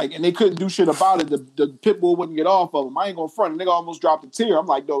 Like and they couldn't do shit about it. The pit bull wouldn't get off of him. I ain't gonna front. The nigga almost dropped a tear. I'm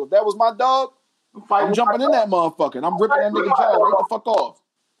like, dog, if that was my dog, I'm jumping in that motherfucker and I'm ripping that nigga jaw right the fuck off.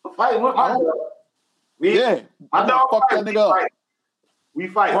 Fighting with my dog. Yeah, my dog fuck that nigga up. We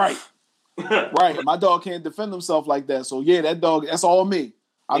fight. Right. Right. My dog can't defend himself like that. So yeah, that dog, that's all me.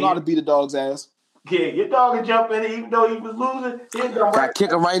 I know how to beat a dog's ass. Yeah, your dog can jump in even though he was losing. Got kick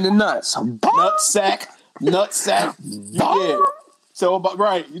him right in the nuts. Nutsack. Yeah. So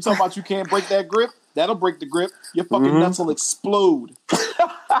right. You talking about you can't break that grip? That'll break the grip. Your fucking nuts will explode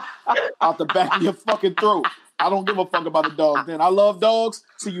out the back of your fucking throat. I don't give a fuck about the dog then. I love dogs,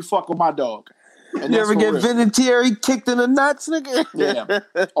 so you fuck with my dog. And you ever get Vinatieri kicked in the nuts, nigga? Yeah.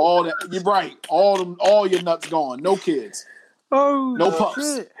 All that. You're right. All your nuts gone. No kids. Oh, no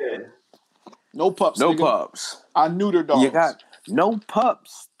pups. Shit. No pups. No nigga. pups. I neuter dogs. You got no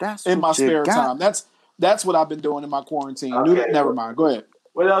pups. That's in what my spare got. time. That's what I've been doing in my quarantine. Okay. Never mind. Go ahead.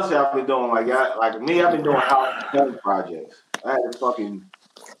 What else y'all been doing? Like me, I've been doing house projects. I had to fucking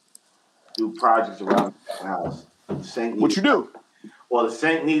do projects around the house. What you do? Well, the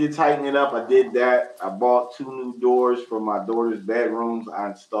sink needed tightening up. I did that. I bought 2 new doors for my daughter's bedrooms.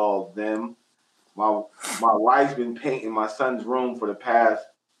 I installed them. My wife's been painting my son's room for the past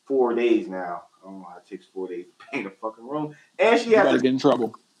 4 days now. I don't know how it takes 4 days to paint a fucking room. And she has to get in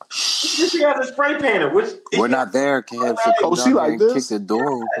trouble. She has a spray painter, which we're not there, Cam. She like this? Kick the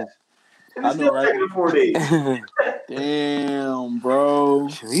door open. And it's still taking 4 days. Damn, bro.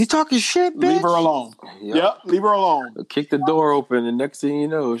 You talking shit, bitch? Leave her alone. Yep, leave her alone. Kick the door open, and next thing you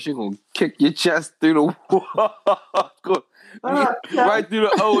know, she gonna kick your chest through the wall. Right through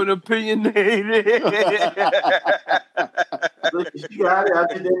the O and opinionated. She got it. I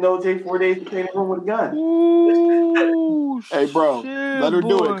just didn't know it take 4 days to paint a room with a gun. Ooh, hey, bro, shit, let her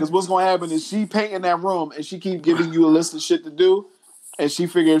do boy. it. Because what's going to happen is she painting that room and she keep giving you a list of shit to do. And she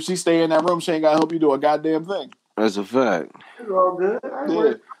figure if she stay in that room, she ain't got to help you do a goddamn thing. That's a fact. It's all good.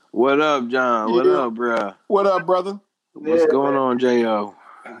 Yeah. What up, John? Yeah. What up, bruh? What up, brother? What's going on, J.O.?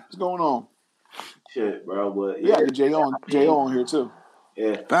 What's going on? Shit, bro. But Yeah, the J.O. on here, too.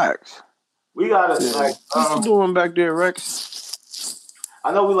 Yeah. Facts. We got to, what you doing back there, Rex?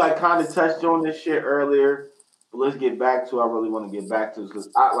 I know we, kind of touched on this shit earlier, but let's get back to I really want to get back to because,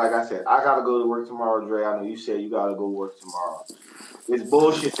 like I said, I got to go to work tomorrow, Dre. I know you said you got to go to work tomorrow. This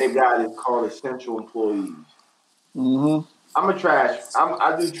bullshit they got is called essential employees. Mm-hmm. I'm a trash.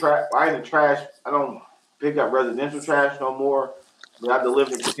 I do trash. I ain't a trash. I don't pick up residential trash no more. But I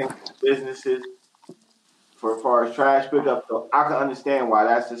deliver to businesses for as far as trash pickup. So I can understand why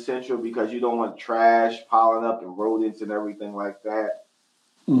that's essential because you don't want trash piling up and rodents and everything like that.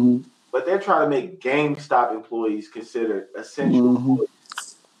 Mm-hmm. But they're trying to make GameStop employees considered essential employees.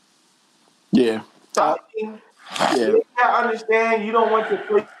 Yeah. I understand you don't want your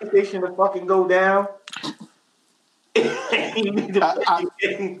PlayStation to fucking go down.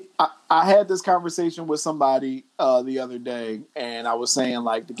 I had this conversation with somebody the other day, and I was saying,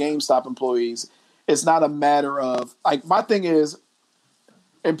 the GameStop employees, it's not a matter of, my thing is,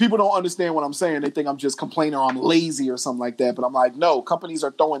 and people don't understand what I'm saying. They think I'm just complaining or I'm lazy or something like that. But I'm like, no, companies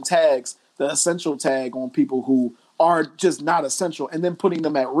are throwing tags, the essential tag on people who are just not essential, and then putting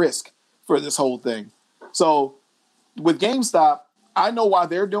them at risk for this whole thing. So with GameStop, I know why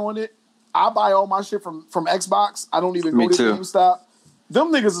they're doing it. I buy all my shit from Xbox. I don't even go to GameStop.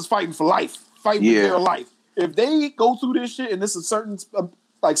 Them niggas is fighting for life, fighting for their life. If they go through this shit and this is certain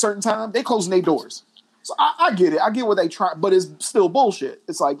time, they closing their doors. So I get it. I get what they try, but it's still bullshit.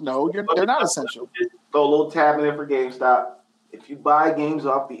 It's like, no, they're not essential. Throw a little tab in there for GameStop. If you buy games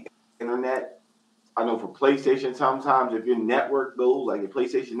off the internet, I know for PlayStation, sometimes if your network goes, like your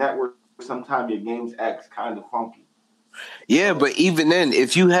PlayStation network, sometimes your games act kind of funky. Yeah, but even then,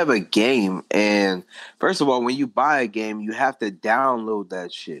 if you have a game, and first of all, when you buy a game, you have to download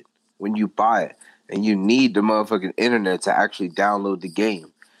that shit when you buy it. And you need the motherfucking internet to actually download the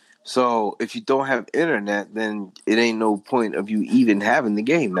game. So if you don't have internet, then it ain't no point of you even having the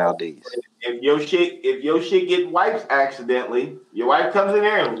game nowadays. If your shit get wiped accidentally, your wife comes in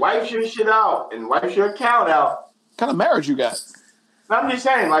there and wipes your shit out and wipes your account out, kind of marriage you got? I'm just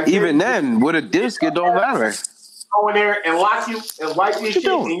saying, like even then, with a disc, it don't matter. Go in there and lock you and wipe your shit,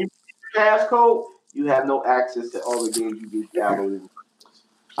 and you passcode. You have no access to all the games you just downloaded.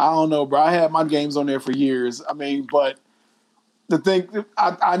 I don't know, bro. I had my games on there for years. I mean, but the thing,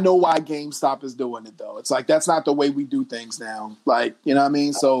 I know why GameStop is doing it though. It's like that's not the way we do things now. Like, you know what I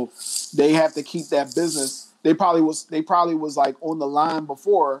mean? So they have to keep that business. They probably was like on the line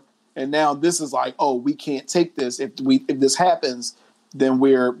before, and now this is like, oh, we can't take this. If this happens, then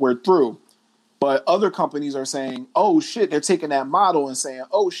we're through. But other companies are saying, oh shit, they're taking that model and saying,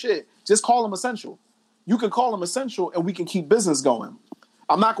 oh shit, just call them essential. You can call them essential and we can keep business going.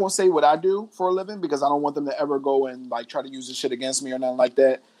 I'm not going to say what I do for a living because I don't want them to ever go and like try to use this shit against me or nothing like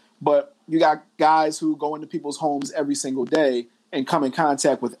that. But you got guys who go into people's homes every single day and come in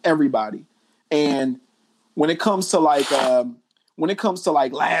contact with everybody. And when it comes to like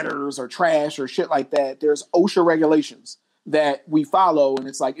ladders or trash or shit like that, there's OSHA regulations that we follow, and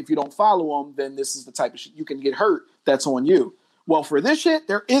it's like if you don't follow them, then this is the type of shit you can get hurt. That's on you. Well, for this shit,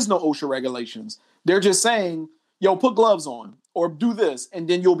 there is no OSHA regulations. They're just saying, "Yo, put gloves on or do this, and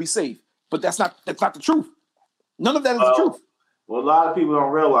then you'll be safe." But that's not the truth. None of that is the truth. Well, a lot of people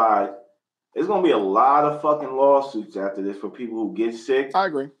don't realize there's going to be a lot of fucking lawsuits after this for people who get sick. I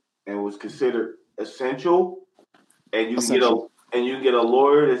agree. And was considered essential, and you get a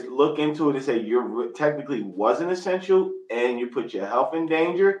lawyer to look into it and say you technically wasn't essential and you put your health in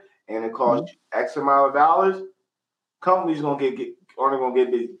danger and it cost you X amount of dollars. Companies are going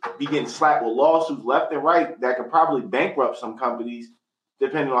to be getting slapped with lawsuits left and right that could probably bankrupt some companies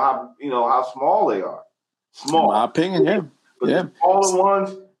depending on how small they are. Small. In my opinion, yeah. But the smaller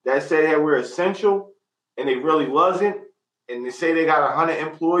ones that say that we're essential and they really wasn't, and they say they got 100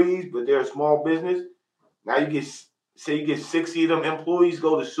 employees, but they're a small business. Now you get 60 of them employees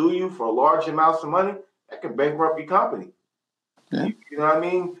go to sue you for large amounts of money. That can bankrupt your company. Yeah. You know what I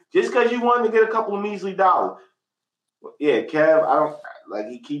mean? Just because you wanted to get a couple of measly dollars. Yeah, Kev, I don't like.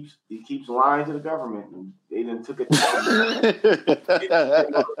 He keeps lying to the government. And they done took it. The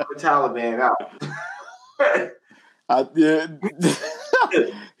Taliban out.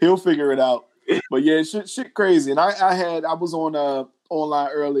 He'll figure it out. But yeah, shit crazy. And I was on online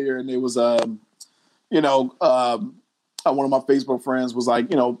earlier, and it was one of my Facebook friends was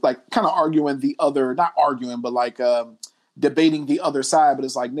like, like kind of arguing not arguing, but like debating the other side. But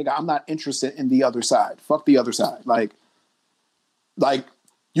it's like, nigga, I'm not interested in the other side. Fuck the other side. Like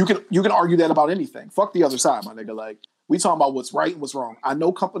you can argue that about anything. Fuck the other side, my nigga. Like we talking about what's right and what's wrong. I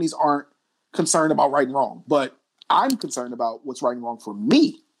know companies aren't concerned about right and wrong, but I'm concerned about what's right and wrong for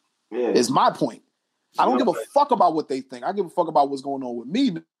me. Yeah. Is my point. I don't give a fuck about what they think. I give a fuck about what's going on with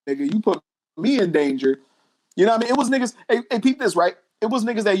me, nigga. You put me in danger. You know what I mean? It was niggas. Hey, peep this, right? It was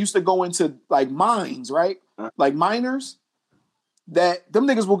niggas that used to go into like mines, right? Like miners. That them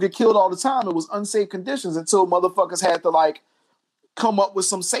niggas will get killed all the time. It was unsafe conditions until motherfuckers had to like come up with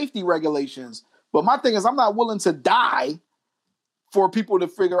some safety regulations. But my thing is, I'm not willing to die for people to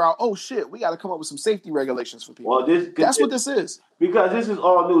figure out, oh shit, we got to come up with some safety regulations for people. Well, that's what this is. Because this is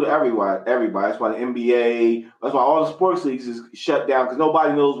all new to everybody. That's why the NBA, that's why all the sports leagues is shut down because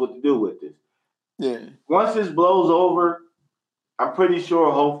nobody knows what to do with this. Yeah. Once this blows over, I'm pretty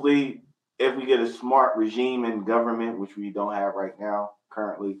sure, hopefully, if we get a smart regime in government, which we don't have right now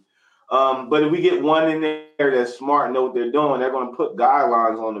currently, but if we get one in there that's smart and know what they're doing, they're going to put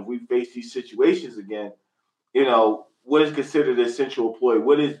guidelines on if we face these situations again. What is considered an essential employee?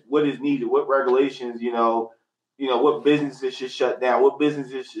 What is needed? What regulations? What businesses should shut down? What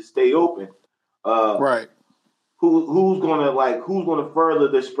businesses should stay open? Right. Who's gonna further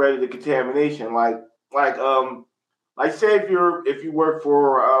the spread of the contamination? Like say if you work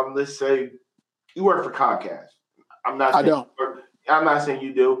for let's say you work for Comcast. I'm not saying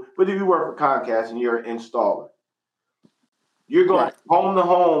you do, but if you work for Comcast and you're an installer, you're going home to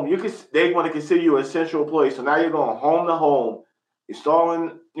home. They want to consider you an essential employee. So now you're going home to home,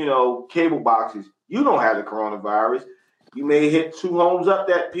 installing, cable boxes. You don't have the coronavirus. You may hit 2 homes up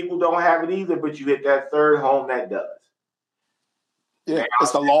that people don't have it either, but you hit that 3rd home that does. Yeah,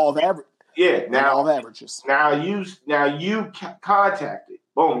 it's the law of average. Yeah, law of averages. Now you contact it.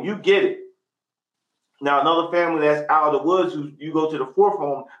 Boom, you get it. Now another family that's out of the woods, you go to the 4th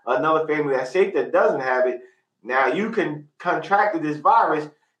home. Another family that's safe that doesn't have it. Now you can contract this virus.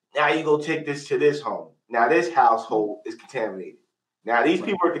 Now you go take this to this home. Now this household is contaminated. Now these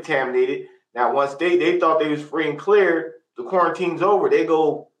people are contaminated. Now once they thought they was free and clear, the quarantine's over. They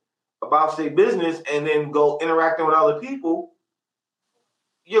go about their business and then go interacting with other people.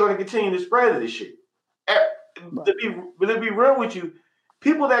 You're going to continue to spread this shit. To be real with you,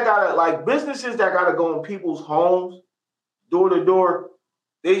 people that gotta like businesses that gotta go in people's homes, door to door,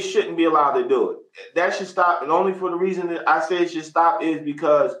 they shouldn't be allowed to do it. That should stop. And only for the reason that I say it should stop is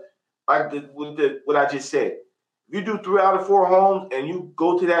because, like what I just said, if you do 3 out of 4 homes and you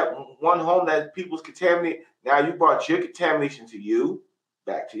go to that one home that people's contaminated, now you brought your contamination to you,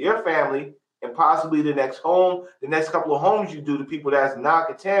 back to your family, and possibly the next home, the next couple of homes you do to people that's not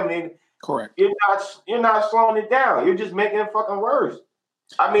contaminated. Correct. You're not slowing it down. You're just making it fucking worse.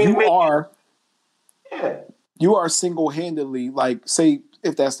 I mean, you are single-handedly, like, say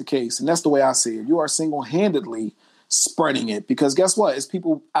if that's the case, and that's the way I see it, you are single-handedly spreading it because guess what? It's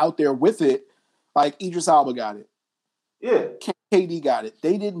people out there with it, like Idris Elba got it. Yeah. KD got it.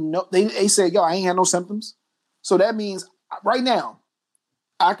 They didn't know. They said, yo, I ain't had no symptoms. So that means right now,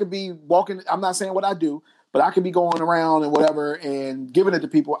 I could be walking, I'm not saying what I do, but I could be going around and whatever and giving it to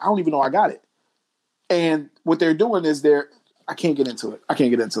people. I don't even know I got it. And what they're doing is I can't get into it.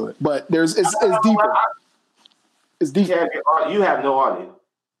 But it's deeper. It's deeper. You have no audio.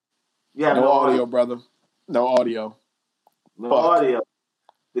 You have no audio, brother. No audio. No audio.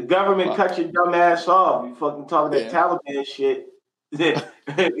 The government cut your dumb ass off. You fucking talking that Taliban shit.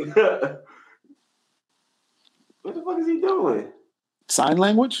 What the fuck is he doing? Sign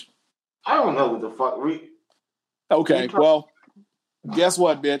language? I don't know what the fuck. Okay, well, guess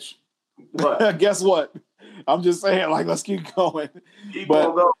what, bitch? What? Guess what? I'm just saying, like, let's keep going.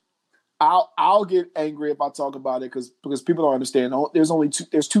 Go. I'll get angry if I talk about it because people don't understand.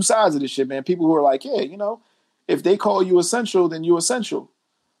 There's two sides of this shit, man. People who are like, yeah, if they call you essential, then you're essential.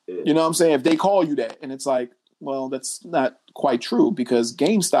 Yeah. You know what I'm saying? If they call you that, and it's like, well, that's not quite true because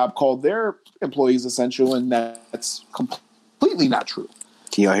GameStop called their employees essential, and that's completely not true.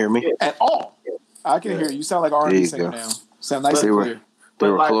 Can y'all hear me? At all. I can hear you. You sound like R&B singer now. Sound nice and clear. They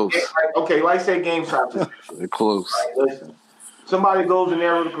were close. Like say GameStop. They're close. Like, listen, somebody goes in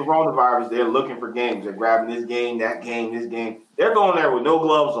there with the coronavirus. They're looking for games. They're grabbing this game, that game, this game. They're going there with no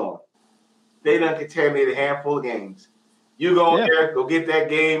gloves on. They done contaminated a handful of games. You go in there, go get that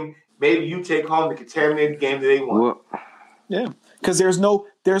game. Maybe you take home the contaminated game that they want. Yeah, because there's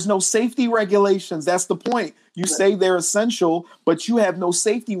no safety regulations. That's the point. You say they're essential, but you have no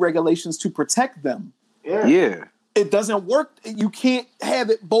safety regulations to protect them. Yeah. It doesn't work. You can't have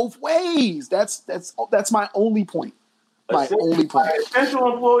it both ways. That's my only point.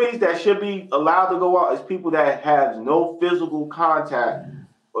 Essential employees that should be allowed to go out is people that have no physical contact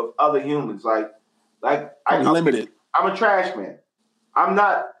with other humans. I'm limited. I'm a trash man. I'm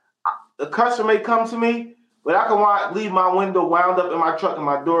not. The customer may come to me, but I can leave my window wound up in my truck and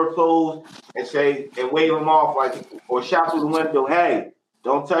my door closed and wave them off or shout through the window, hey,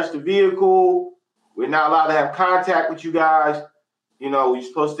 don't touch the vehicle. We're not allowed to have contact with you guys. We're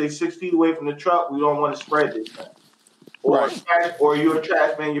supposed to stay 6 feet away from the truck. We don't want to spread this thing. Or you're a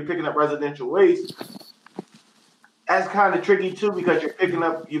trash man, you're picking up residential waste. That's kind of tricky too because you're picking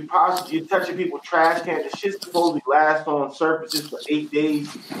up, you're touching people's trash can. The shit's supposed to last on surfaces for 8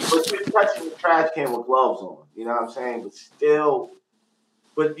 days, but you're touching the trash can with gloves on. You know what I'm saying?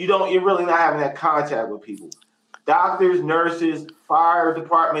 But you're really not having that contact with people. Doctors, nurses, fire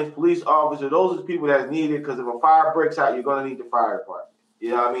departments, police officers, those are the people that's needed because if a fire breaks out, you're going to need the fire department.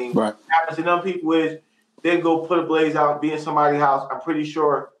 You know what I mean? Right. What happens to them people is they go put a blaze out, be in somebody's house. I'm pretty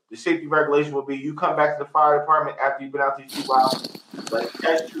sure the safety regulation will be you come back to the fire department after you've been out these 2 hours,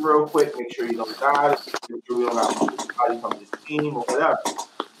 test you real quick, make sure you don't die, make sure you don't have somebody from this team or whatever.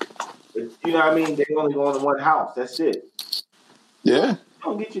 But, you know what I mean? They only go into one house. That's it. Yeah.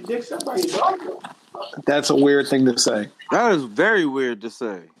 Don't get your dick sucked by your dog. That's a weird thing to say. That is very weird to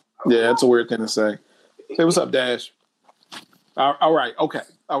say. Yeah, that's a weird thing to say. Say, what's up, Dash? All right. Okay.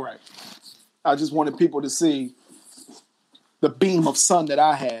 All right. I just wanted people to see the beam of sun that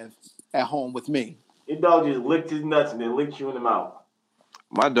I have at home with me. Your dog just licked his nuts and then licked you in the mouth.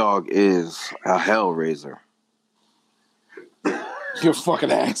 My dog is a hellraiser. You're a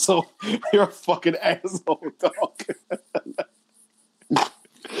fucking asshole. You're a fucking asshole, dog.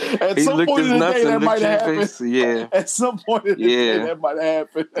 At he some point in the day, that might happen. Yeah. At some point in the day, that might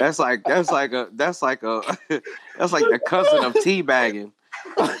happen. That's like the cousin of teabagging.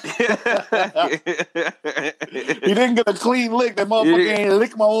 He didn't get a clean lick. That motherfucker ain't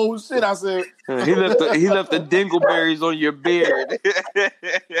lick my old shit. I said he left the dingleberries on your beard.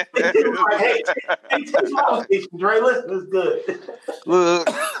 Hey, Dre, listen, it's good. Look,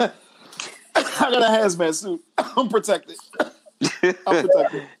 I got a hazmat suit. I'm protected.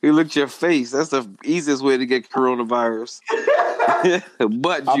 He licked your face. That's the easiest way to get coronavirus.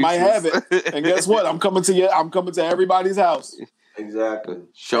 But I might have it. And guess what? I'm coming to everybody's house. Exactly.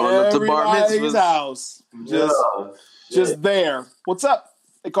 Showing up to bar mitzvahs. House. Just there. What's up?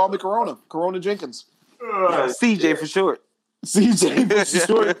 They call me Corona. Corona Jenkins. CJ for short. CJ for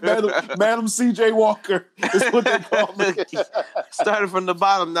short. Madam CJ Walker is what they call me. Started from the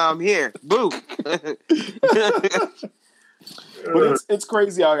bottom, now I'm here. Boo. But it's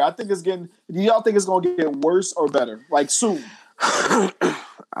crazy out here. I think it's getting. Do y'all think it's gonna get worse or better? Like soon? I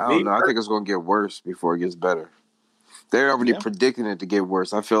don't know. I think it's gonna get worse before it gets better. They're already predicting it to get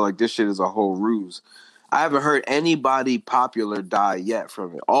worse. I feel like this shit is a whole ruse. I haven't heard anybody popular die yet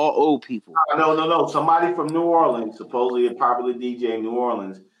from it. All old people. No. Somebody from New Orleans, supposedly a popular DJ in New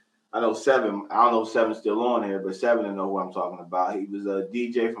Orleans. I know Seven. I don't know if Seven's still on here, but Seven will know who I'm talking about. He was a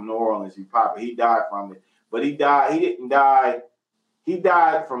DJ from New Orleans. He died from it, but he didn't die. He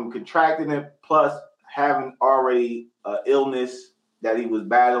died from contracting it plus having already illness that he was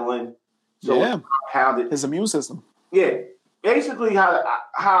battling. So compounded his immune system. Yeah. Basically, how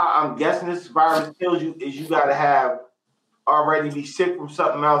I'm guessing this virus kills you is you got to have already be sick from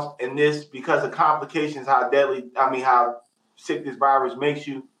something else, and this because of complications, how sick this virus makes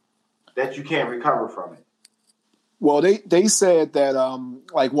you, that you can't recover from it. Well, they said that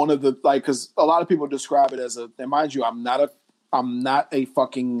like one of the because a lot of people describe it as and mind you, I'm not a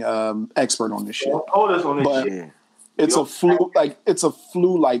fucking expert on this shit. Hold us on this shit. It's a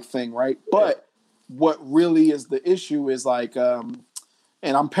flu-like thing, right? Yeah. But what really is the issue is like, and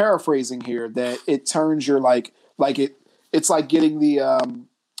I'm paraphrasing here, that it turns your it's like getting the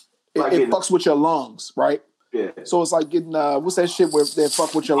it fucks with your lungs, right? Yeah. So it's like getting what's that shit where they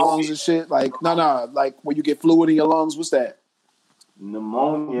fuck with your lungs and shit? Like like when you get fluid in your lungs, what's that?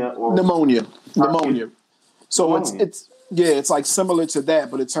 Pneumonia. So it's like similar to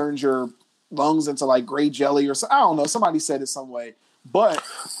that, but it turns your lungs into like gray jelly or something. I don't know. Somebody said it some way, but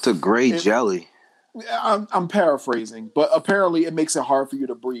it's a gray jelly. I'm paraphrasing, but apparently it makes it hard for you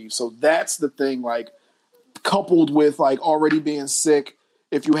to breathe. So that's the thing, like coupled with like already being sick,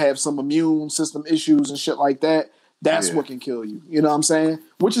 if you have some immune system issues and shit like that, that's what can kill you. You know what I'm saying?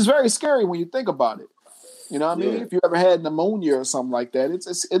 Which is very scary when you think about it. You know what I mean? If you ever had pneumonia or something like that,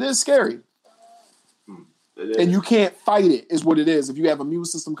 it is scary. And you can't fight it, is what it is. If you have immune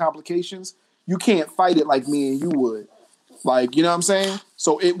system complications, you can't fight it like me and you would. Like, you know what I'm saying?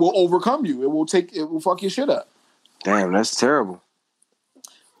 So it will overcome you. It will fuck your shit up. Damn, that's terrible.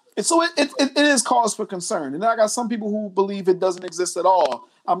 And so it is cause for concern. And I got some people who believe it doesn't exist at all.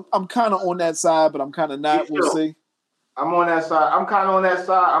 I'm kind of on that side, but I'm kind of not. We'll see. I'm on that side. I'm kind of on that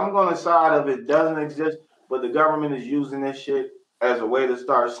side. I'm on the side of it doesn't exist, but the government is using this shit as a way to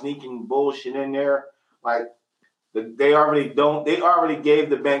start sneaking bullshit in there. Like they already gave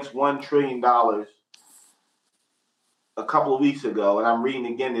the banks $1 trillion a couple of weeks ago, and I'm reading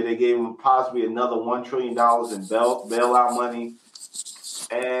again that they gave them possibly another $1 trillion in bailout money.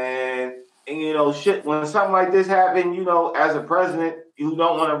 And you know, shit, when something like this happens, you know, as a president, you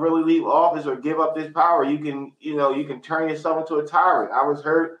don't want to really leave office or give up this power. You can turn yourself into a tyrant. I was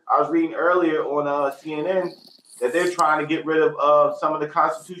reading earlier on CNN that they're trying to get rid of some of the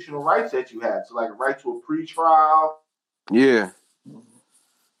constitutional rights that you have. So like right to a pre-trial. Yeah.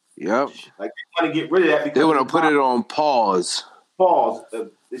 Yep. Like they want to get rid of that because they want to put it on pause. Pause,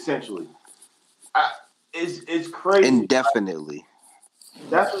 essentially. It's crazy. Indefinitely.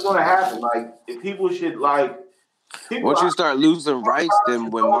 That's what's going to happen. Like, if people should once you start losing rights,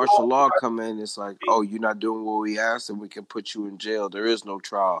 then when martial law come in, it's like, oh, you're not doing what we asked, and we can put you in jail. There is no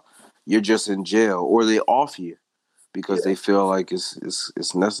trial. You're just in jail, or they off you because they feel like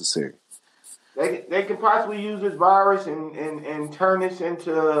it's necessary. They can possibly use this virus and turn this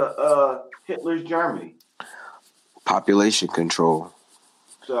into Hitler's Germany. Population control.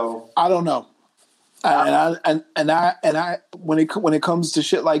 So I don't know. And I when it comes to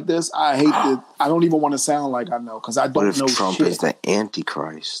shit like this, I hate that. I don't even want to sound like I know because I don't know. Trump shit. is the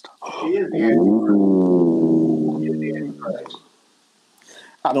Antichrist. He is the Antichrist.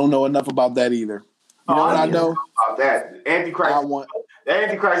 I don't know enough about that either. You know what I know about that? The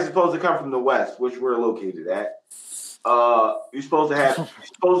Antichrist is supposed to come from the West, which we're located at. You're supposed to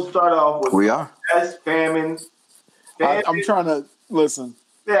start off with famine. I'm trying to listen.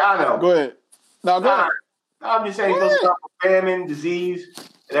 Yeah, I know. Go ahead. No, go ahead. I'm just saying, you're supposed to start with famine, disease,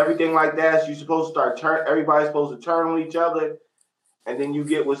 and everything like that. So you're supposed to start everybody's supposed to turn on each other, and then you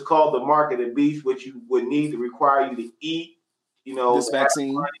get what's called the mark of the beast, which you would need to require you to eat. You know, this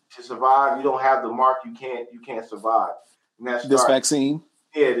vaccine to survive. You don't have the mark, you can't survive. And that this vaccine,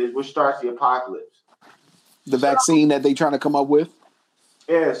 which starts the apocalypse. The vaccine that they trying to come up with.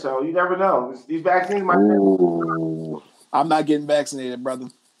 Yeah, so you never know. These vaccines might. I'm not getting vaccinated, brother.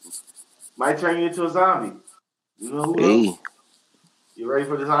 Might turn you into a zombie. You know who knows? You ready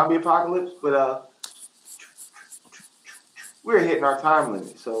for the zombie apocalypse? But we're hitting our time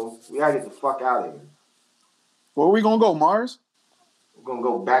limit, so we gotta get the fuck out of here. Where are we gonna go, Mars? We're gonna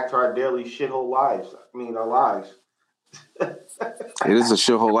go back to our daily shithole lives. Our lives. It is a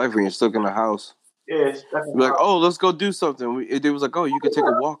shithole life when you're stuck in a house. Yeah, it's We're like, oh, let's go do something. It was like, oh, you could take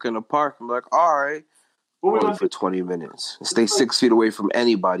a walk in the park. I'm like, all right. Only for 20 minutes. Stay 6 feet away from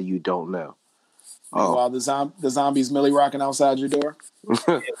anybody you don't know. Meanwhile, the zombies Millie rocking outside your door.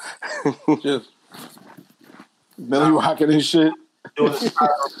 Just Millie rocking his shit. Doing the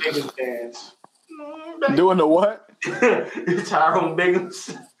Tyrone Biggins dance. Doing the what? Tyrone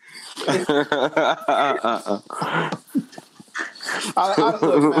Biggins. I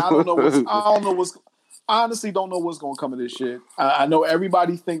honestly don't know what's gonna come of this shit. I know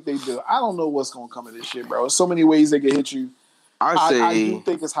everybody think they do. I don't know what's gonna come of this shit, bro. There's so many ways they can hit you. I do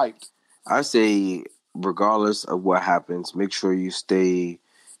think it's hyped. I say, regardless of what happens, make sure you stay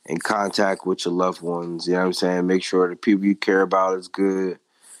in contact with your loved ones. You know what I'm saying? Make sure the people you care about is good.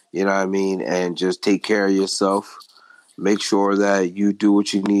 You know what I mean? And just take care of yourself. Make sure that you do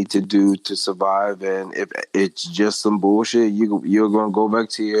what you need to do to survive. And if it's just some bullshit, you're going to go back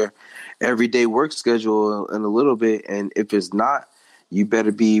to your everyday work schedule in a little bit. And if it's not, you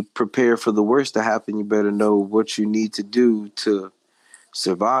better be prepared for the worst to happen. You better know what you need to do to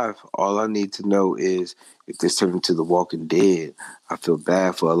survive. All I need to know is if this turned into The Walking Dead, I feel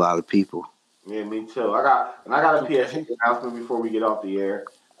bad for a lot of people. Yeah, me too. I got a PSA announcement before we get off the air.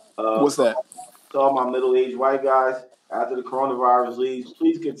 What's that? To all my middle-aged white guys, after the coronavirus leaves,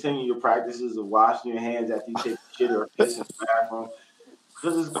 please continue your practices of washing your hands after you take shit or piss in the bathroom.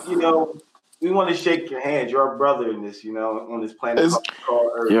 Because, we want to shake your hands. You're our brother in this, on this planet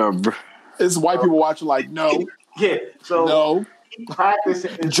called Earth. Yeah, bro. It's white people watching like, no. Yeah, so no.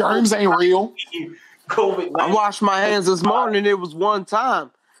 Practicing. Germs ain't real. COVID-19. I washed my hands this morning. It was one time.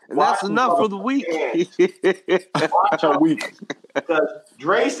 And that's enough for the week. Watch a week. Because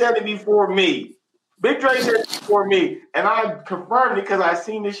Dre said it before me. Big Dre said it before me. And I confirmed it because I've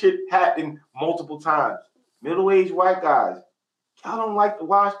seen this shit happen multiple times. Middle-aged white guys. Y'all don't like to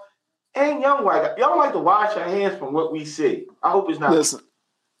wash. And young white guys. Y'all don't like to wash your hands from what we see. I hope it's not. Listen.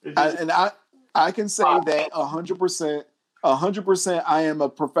 I can say that 100%. 100% I am a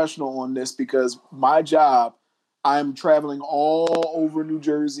professional on this because my job, I'm traveling all over New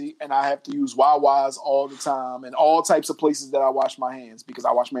Jersey and I have to use Wawa's all the time and all types of places that I wash my hands because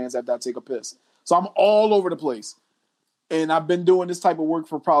I wash my hands after I take a piss. So I'm all over the place. And I've been doing this type of work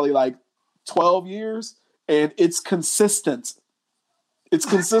for probably like 12 years and it's consistent. It's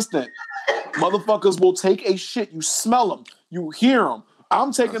consistent. Motherfuckers will take a shit. You smell them. You hear them.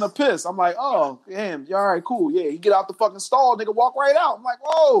 I'm taking a piss. I'm like, oh, damn, all right, cool. Yeah, you get out the fucking stall, nigga, walk right out. I'm like,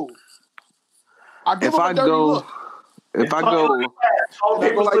 whoa. I give him a dirty look. If I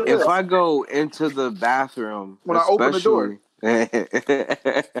go into the bathroom, when I open the door,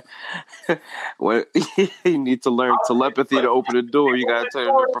 when you need to learn telepathy to open the door, you gotta turn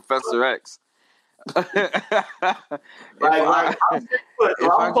to Professor X.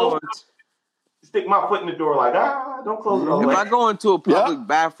 Stick my foot in the door like, don't close it. If I go into a public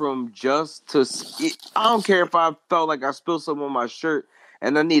bathroom just to, I don't care if I felt like I spilled something on my shirt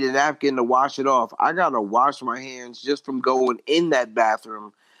and I need a napkin to wash it off. I gotta wash my hands just from going in that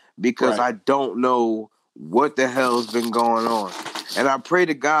bathroom because I don't know what the hell's been going on. And I pray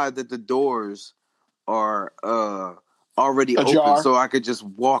to God that the doors are already open so I could just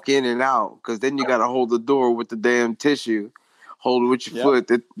walk in and out because then you gotta hold the door with the damn tissue. Hold it with your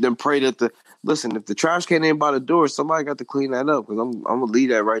foot, then pray that listen, if the trash can ain't by the door, somebody got to clean that up because I'm gonna leave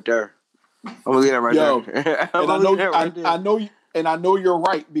that right there. I'm gonna leave that right there. I know you're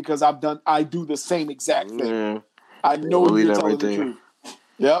right because I do the same exact thing. Yeah. I know you're telling the truth.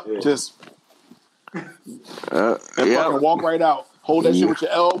 Yep, just fucking walk right out. Hold that shit with your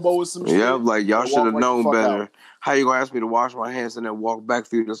elbow or some shit. Yeah, like y'all should have known better. How you gonna ask me to wash my hands and then walk back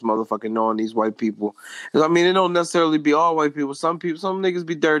through this motherfucking knowing these white people? I mean, it don't necessarily be all white people. Some niggas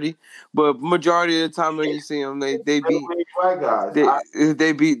be dirty, but majority of the time when you see them, they be white guys.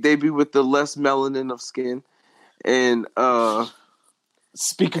 They be with the less melanin of skin, and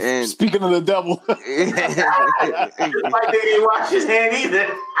speaking of the devil, like they didn't wash his hand either.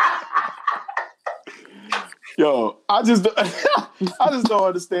 Yo, I just don't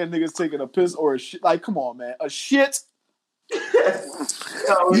understand niggas taking a piss or a shit. Like, come on, man, a shit.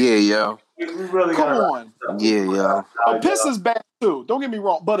 Yeah. Really come on. Yeah. A piss is bad too. Don't get me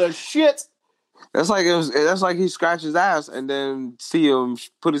wrong, but a shit. That's like he scratched his ass and then see him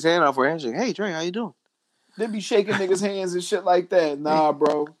put his hand out for a handshake. Hey, Dre, how you doing? They be shaking niggas' hands and shit like that. Nah,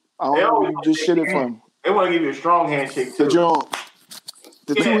 bro. I don't know where you just shit it from. They want to give you a strong handshake too.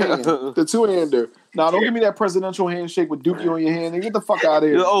 The two-hander. Now, don't give me that presidential handshake with Dookie on your hand. Get the fuck out of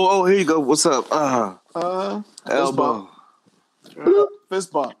here. Oh, here you go. What's up? Elbow.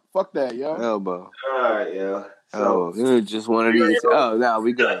 Fist bump. Fuck that, yo. Elbow. All right, yo. So, just one of these. Oh, now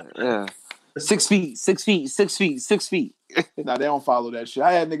we good. Yeah. 6 feet. Nah, they don't follow that shit.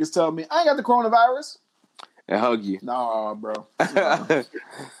 I had niggas tell me, I ain't got the coronavirus. And hug you. Nah, bro.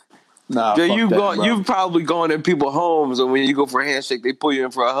 Nah, Jay, bro. you've probably gone in people's homes, and when you go for a handshake, they pull you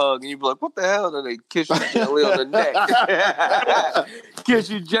in for a hug, and you be like, "What the hell?" And they kiss you gently on the neck. Kiss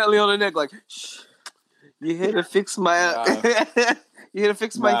you gently on the neck, like, "Shh, you here to fix my, you here to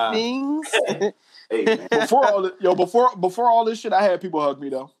fix my things." Hey, Before all this shit, I had people hug me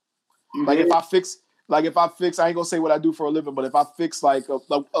though. If I fix, I ain't gonna say what I do for a living, but if I fix like a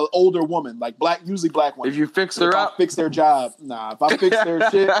older woman, like usually black women, if you fix her up, I fix their job. Nah, if I fix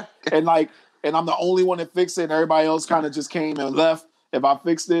their shit and I'm the only one that fixed it, and everybody else kind of just came and left. If I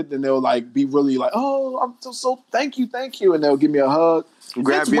fixed it, then they'll like be really like, "Oh, I'm so thank you," and they'll give me a hug,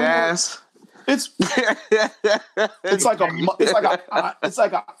 grab your ass. It's like an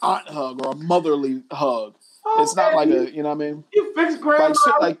aunt hug or a motherly hug. Oh, it's not like a, you know what I mean? You fix grandma. Like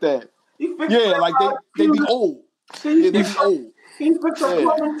shit like that. Yeah, like they be old. Yeah, they be old. You fix some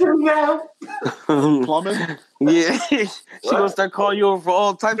plumbing too now. Plumbing? Yeah. She gonna start calling you over for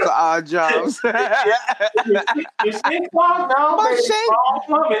all types of odd jobs. Your sink clogged now, my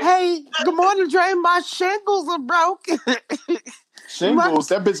baby. Hey, good morning, Dre. My shingles are broken. Shingles?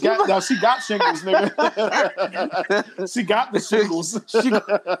 That bitch she got shingles, nigga. She got the shingles.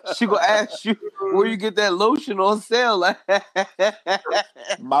 She gonna ask you where you get that lotion on sale at.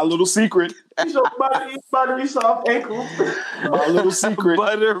 My little secret. Buttery soft ankles. My little secret.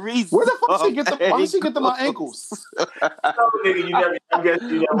 Buttery. Where the fuck she get them? Why did she get them my ankles? No, nigga, I guess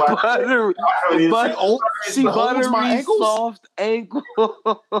you never. She holds my ankles. Soft ankle.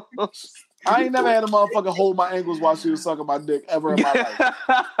 I ain't never had a motherfucker hold my ankles while she was sucking my dick ever in my life.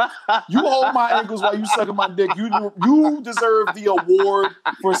 You hold my ankles while you sucking my dick. You deserve the award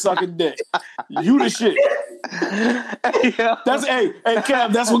for sucking dick. You the shit. That's hey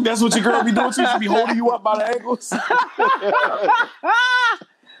Kev. That's what your girl be doing. She be holding you up by the ankles.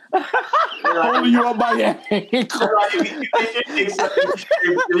 Holding you up by your ankles.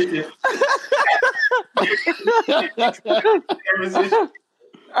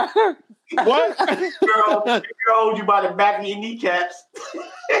 What? Girl hold you by the back of your kneecaps.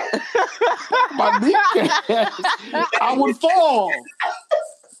 My kneecaps? I would fall.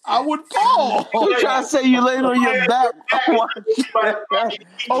 You trying to say you laid on your back?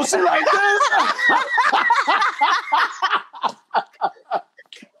 Oh, she like this?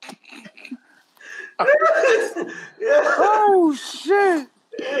 Oh, shit.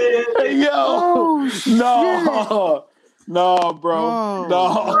 Hey, yo. Oh, shit. No, bro. Oh,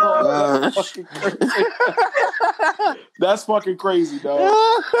 no. That's fucking crazy, dog.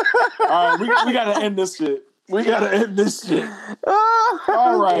 All right, we gotta end this shit.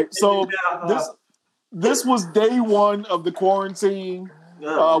 All right, so this was day one of the quarantine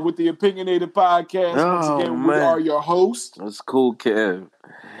with the Opinionated Podcast. Once again, we are your host. That's cool, Kev.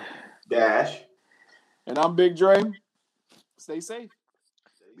 Dash. And I'm Big Dre. Stay safe.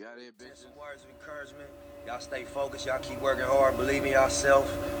 Got it, bitch. Some words of encouragement. Y'all stay focused. Y'all keep working hard. Believe in yourself.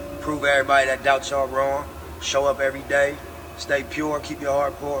 Prove everybody that doubts y'all wrong. Show up every day. Stay pure. Keep your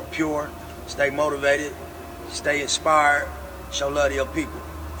heart pure. Stay motivated. Stay inspired. Show love to your people.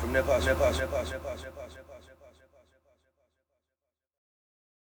 From Nip House.